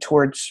lead me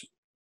towards,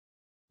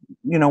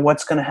 you know,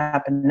 what's going to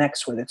happen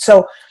next with it.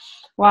 So,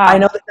 wow. I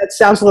know that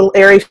sounds a little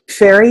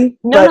airy-fairy,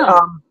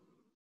 but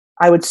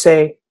I would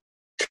say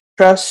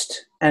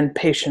trust and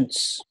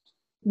patience.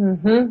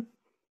 Mm-hmm.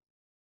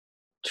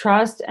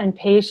 Trust and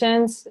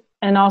patience,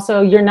 and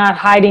also you're not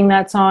hiding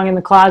that song in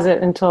the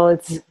closet until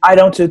it's... I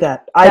don't do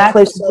that.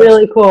 That's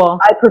really cool.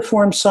 I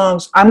perform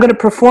songs. I'm going to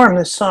perform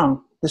this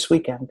song this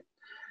weekend.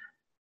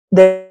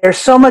 There's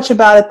so much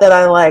about it that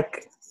I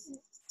like,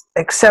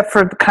 except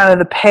for kind of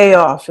the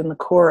payoff in the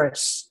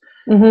chorus.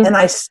 Mm-hmm. And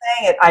I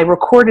sang it. I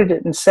recorded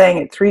it and sang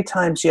it 3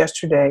 times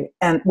yesterday,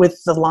 and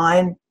with the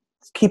line,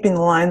 keeping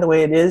the line the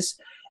way it is.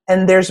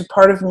 And there's a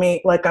part of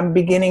me, like, I'm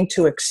beginning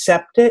to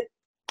accept it,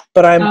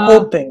 but I'm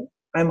hoping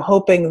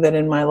that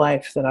in my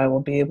life that I will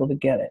be able to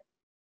get it.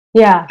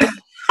 Yeah.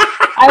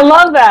 I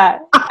love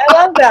that. I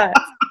love that.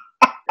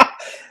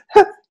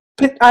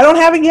 But I don't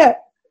have it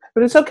yet,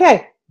 but it's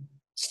okay.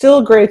 Still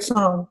a great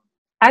song.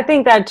 I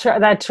think that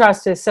that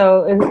trust is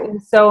so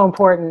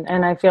important.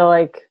 And I feel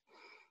like,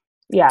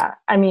 yeah,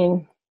 I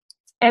mean,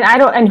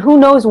 and who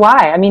knows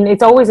why? I mean,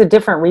 it's always a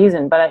different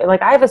reason, but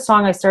I have a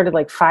song I started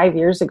like 5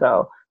 years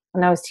ago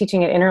when I was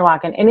teaching at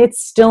Interlochen, and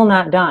it's still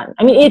not done.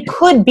 I mean, it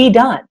could be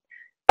done.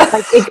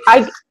 Like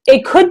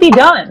it could be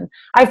done.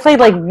 I've played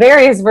like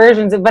various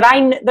versions, but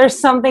there's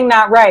something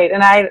not right,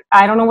 and I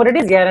don't know what it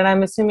is yet, and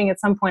I'm assuming at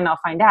some point I'll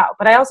find out.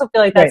 But I also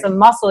feel like that's a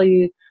muscle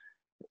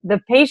the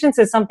patience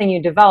is something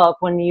you develop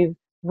when you've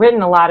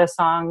written a lot of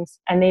songs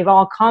and they've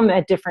all come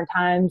at different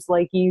times.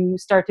 Like, you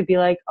start to be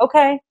like,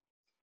 okay,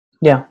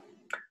 Yeah.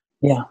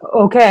 Yeah.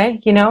 Okay,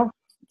 you know,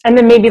 and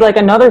then maybe like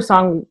another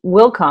song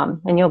will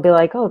come, and you'll be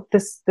like, oh,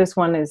 this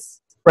one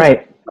is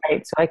Right.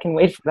 right, so I can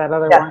wait for that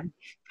other Yeah. one.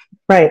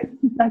 Right.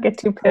 Not get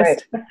too Right.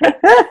 pissed.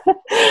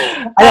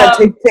 I know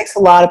it takes a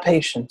lot of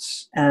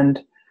patience,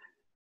 and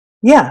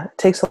yeah, it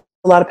takes a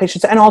lot of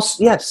patience, and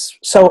also yes.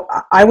 So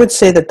I would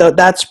say that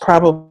that's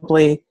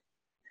probably,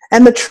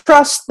 and the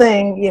trust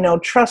thing,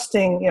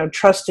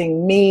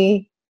 trusting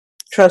me,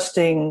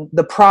 trusting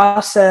the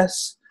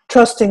process,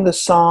 trusting the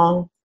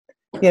song.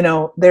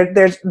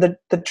 There's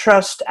the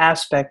trust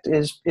aspect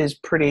is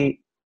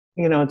pretty,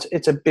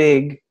 it's a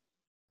big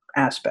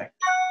aspect.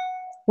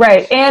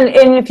 Right, and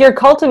if you're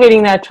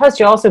cultivating that trust,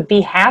 you'll also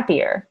be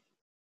happier.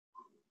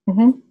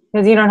 Mm-hmm.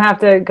 Because you don't have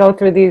to go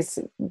through these,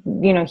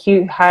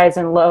 huge highs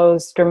and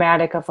lows,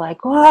 dramatic of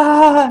like,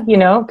 wow,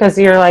 because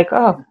you're like,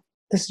 oh,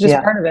 this is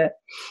just part of it.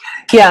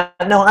 Yeah,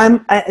 no, my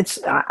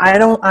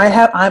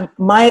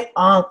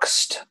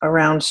angst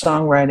around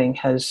songwriting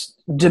has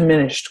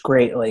diminished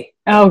greatly.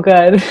 Oh,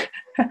 good.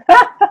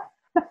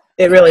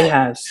 It really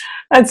has.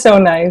 That's so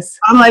nice.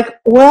 I'm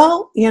like,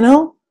 well,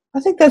 I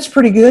think that's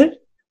pretty good.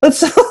 Let's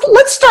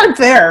start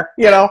there,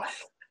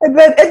 And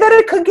then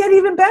it could get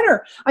even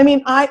better. I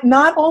mean,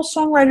 not all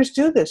songwriters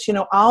do this.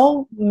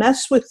 I'll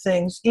mess with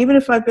things even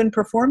if I've been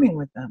performing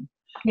with them.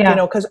 Yeah.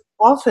 Because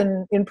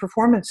often in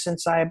performance,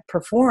 since I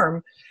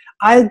perform,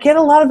 I get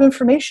a lot of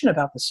information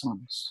about the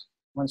songs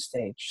on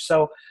stage.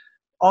 So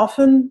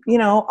often,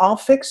 I'll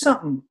fix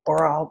something,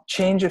 or I'll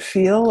change a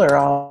feel,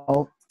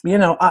 or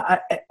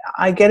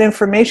I get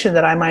information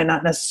that I might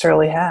not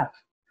necessarily have.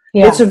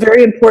 Yeah. It's a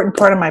very important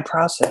part of my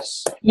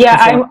process. Yeah,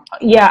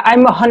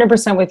 I'm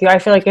 100% with you. I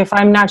feel like if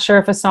I'm not sure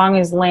if a song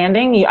is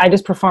landing, I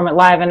just perform it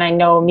live and I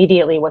know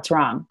immediately what's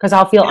wrong, because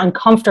I'll feel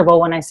uncomfortable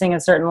when I sing a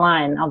certain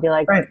line. I'll be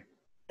like, right,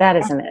 that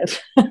isn't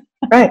it.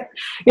 Right.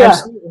 Yeah.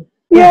 Absolutely.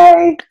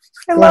 Yay.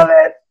 I love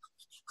it.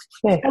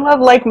 Yay. I love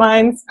like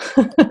minds.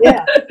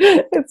 Yeah.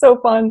 It's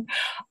so fun.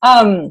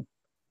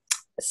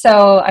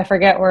 So I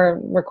forget we're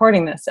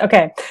recording this.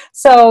 Okay.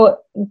 So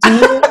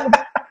do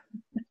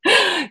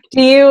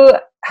you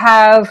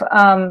have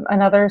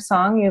another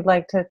song you'd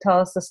like to tell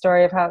us the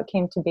story of how it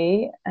came to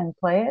be and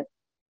play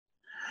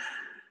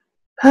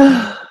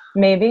it?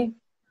 Maybe.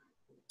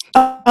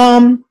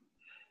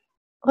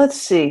 Let's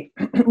see.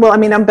 Well, I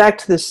mean, I'm back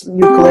to this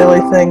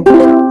ukulele thing.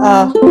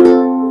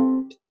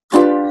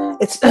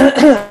 It's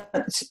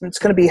it's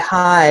going to be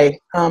high.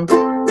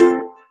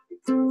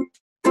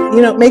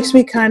 It makes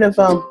me kind of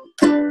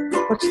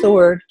what's the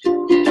word?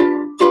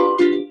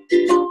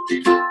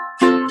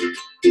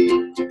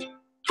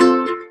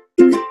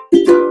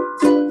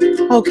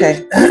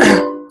 Okay.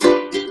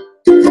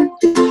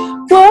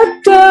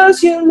 What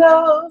does your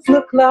love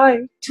look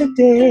like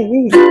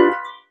today?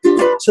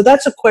 So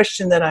that's a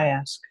question that I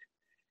ask.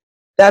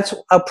 That's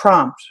a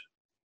prompt.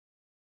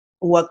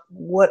 What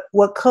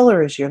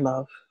color is your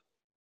love?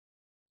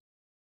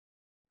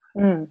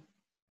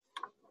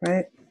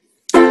 Right?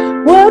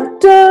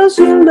 What does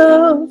your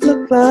love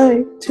look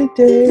like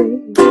today?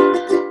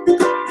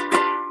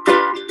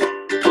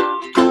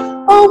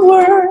 A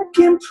work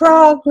in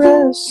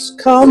progress,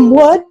 come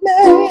what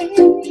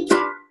may.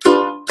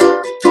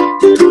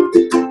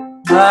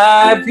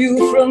 My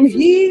view from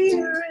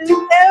here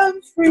in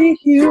every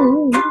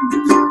hue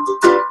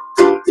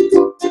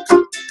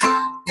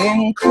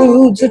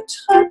includes a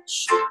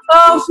touch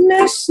of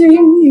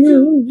missing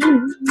you.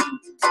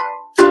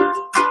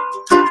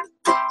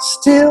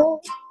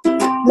 Still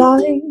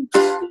life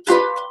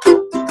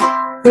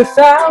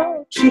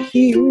without you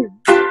here.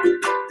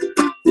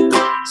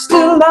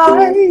 Still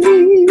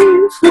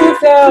life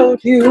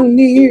without you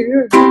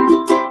near.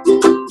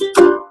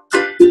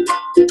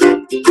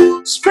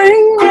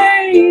 Spring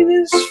rain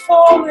is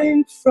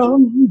falling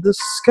from the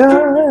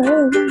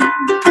sky.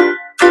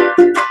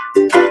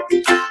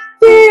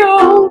 The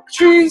oak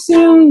trees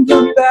in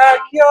the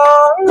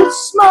backyard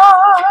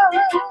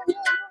smile.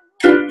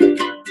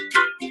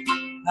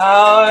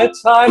 Our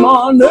time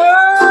on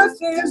earth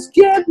is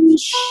getting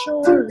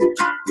short.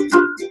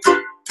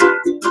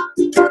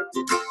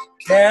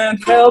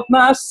 Can't help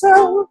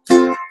myself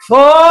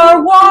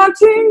for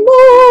wanting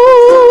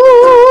more.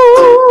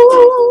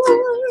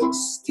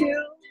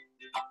 Still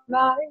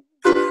life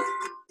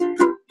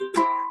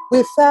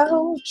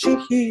without you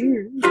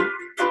here.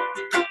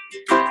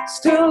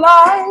 Still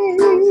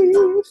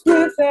life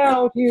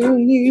without you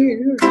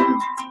near.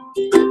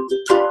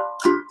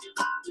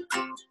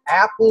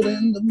 Apple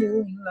in the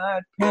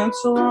moonlight,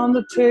 pencil on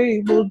the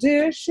table,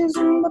 dishes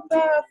in the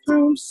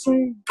bathroom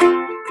sink.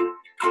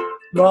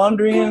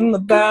 Laundry in the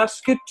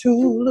basket,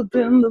 tulip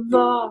in the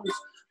vase.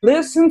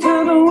 Listen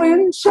to the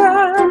wind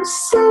chimes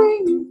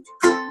sing.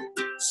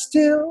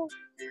 Still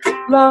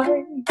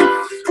life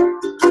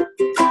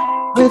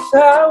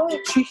without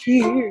you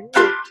here.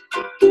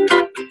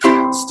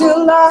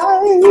 Still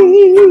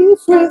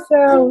life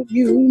without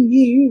you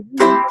near.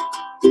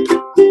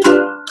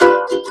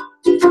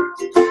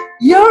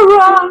 You're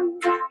wrong,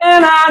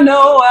 and I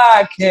know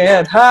I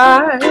can't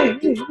hide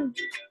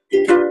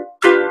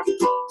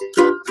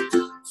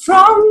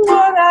from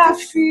what I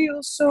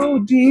feel so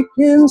deep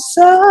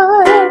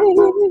inside.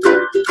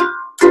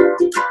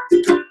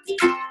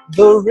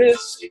 The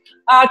risk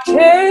I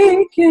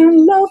take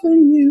in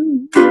loving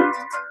you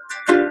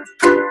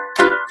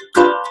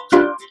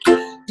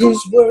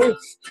is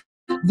worth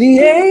the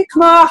ache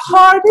my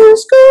heart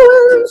is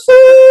going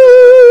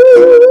through.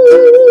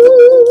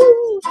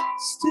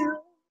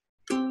 Still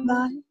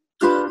life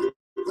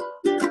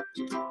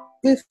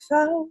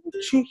without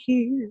you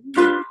here.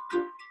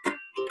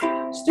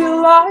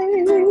 Still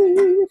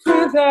life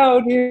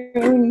without you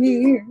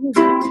near.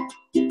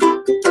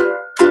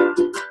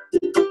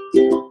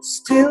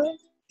 Still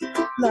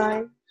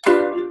life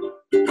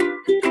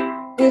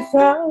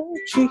without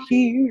you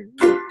here.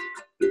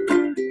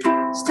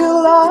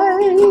 Still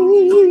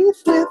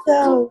life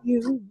without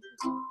you.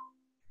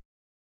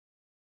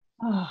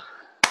 Oh.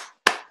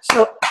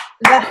 So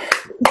that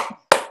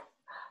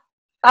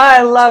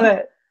I love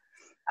it.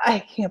 I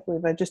can't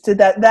believe I just did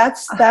that.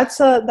 That's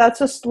a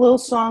little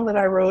song that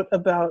I wrote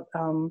about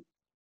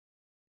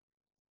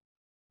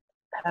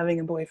having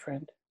a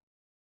boyfriend.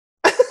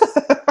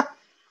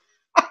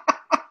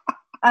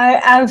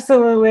 I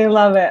absolutely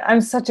love it. I'm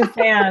such a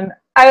fan.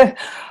 I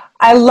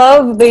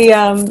love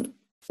the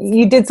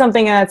you did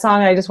something in that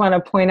song. I just want to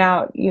point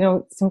out, you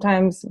know,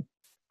 sometimes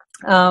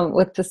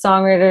with the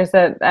songwriters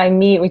that I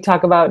meet, we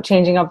talk about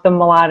changing up the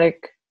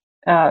melodic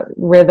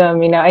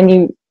rhythm, you know,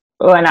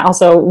 and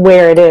also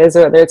where it is,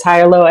 whether it's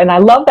high or low. And I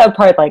love that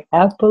part, like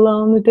apple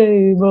on the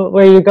table,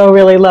 where you go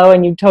really low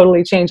and you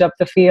totally change up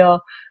the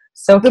feel.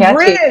 So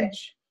catchy.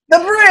 The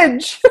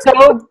bridge.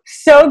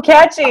 So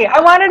catchy.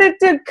 I wanted it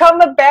to come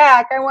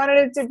back. I wanted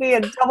it to be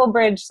a double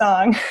bridge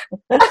song.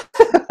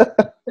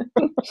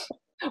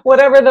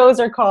 Whatever those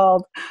are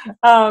called.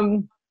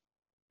 That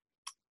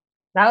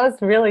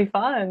was really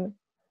fun.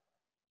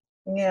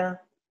 Yeah.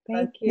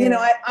 Thank you. You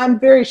know, I'm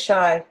very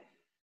shy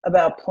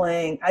about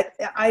playing.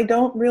 I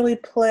don't really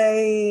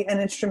play an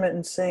instrument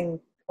and sing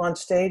on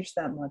stage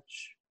that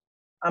much.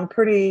 I'm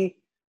pretty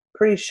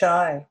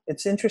shy.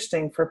 It's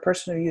interesting for a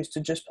person who used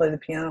to just play the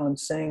piano and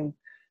sing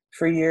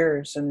for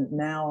years, and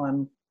now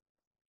I'm,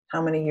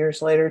 how many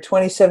years later?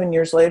 27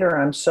 years later,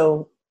 I'm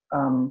so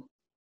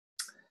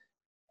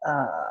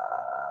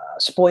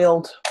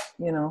spoiled,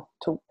 you know,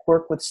 to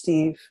work with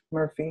Steve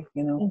Murphy,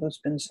 you know, who's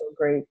been so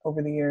great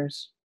over the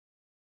years.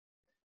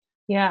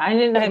 Yeah,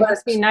 it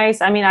must be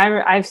nice. I mean,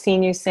 I've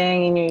seen you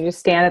sing, and you just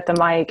stand at the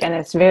mic, and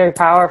it's very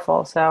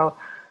powerful. So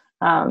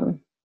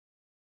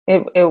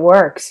it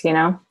works, you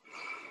know.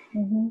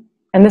 Mm-hmm.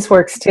 And this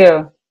works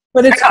too.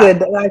 But it's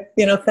good.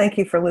 You know, thank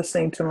you for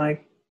listening to my.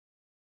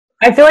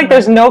 I feel like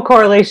there's no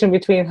correlation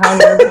between how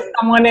nervous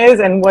someone is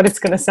and what it's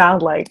going to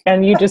sound like,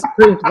 and you just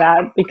proved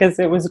that because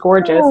it was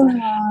gorgeous.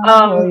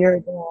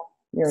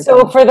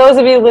 So for those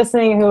of you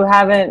listening who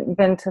haven't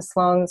been to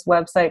Sloan's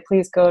website,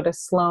 please go to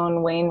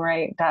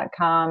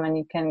sloanwainwright.com, and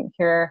you can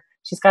hear.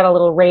 She's got a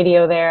little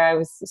radio there.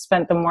 I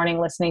spent the morning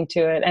listening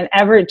to it, and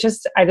I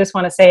just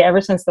want to say, ever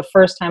since the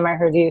first time I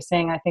heard you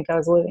sing, I think I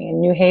was living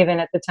in New Haven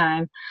at the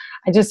time,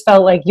 I just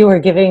felt like you were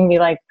giving me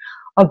like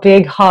a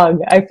big hug.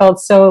 I felt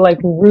so like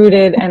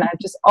rooted, and I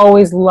just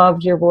always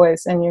loved your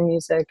voice and your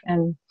music.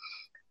 And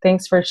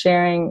thanks for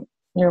sharing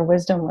your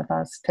wisdom with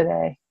us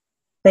today.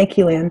 Thank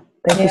you, Ann.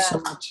 Thank you so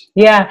much.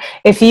 Yeah.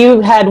 If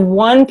you had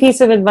one piece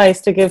of advice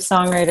to give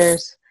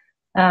songwriters,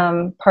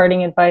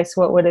 parting advice,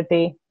 what would it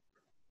be?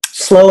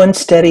 Slow and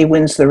steady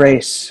wins the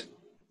race.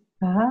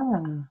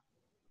 Ah.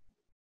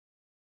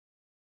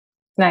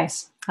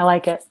 Nice. I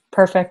like it.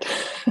 Perfect.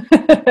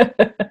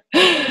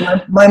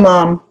 my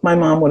mom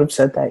would have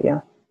said that.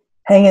 Yeah.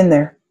 Hang in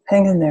there.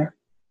 Hang in there.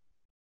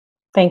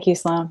 Thank you,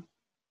 Sloan.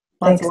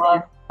 Lots of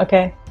love.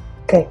 Okay.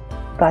 Okay.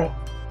 Bye.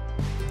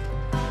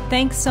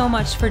 Thanks so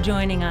much for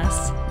joining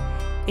us.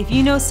 If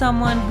you know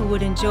someone who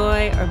would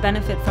enjoy or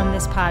benefit from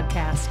this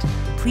podcast,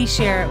 please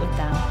share it with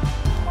them.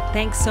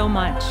 Thanks so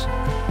much.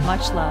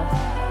 Much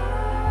love.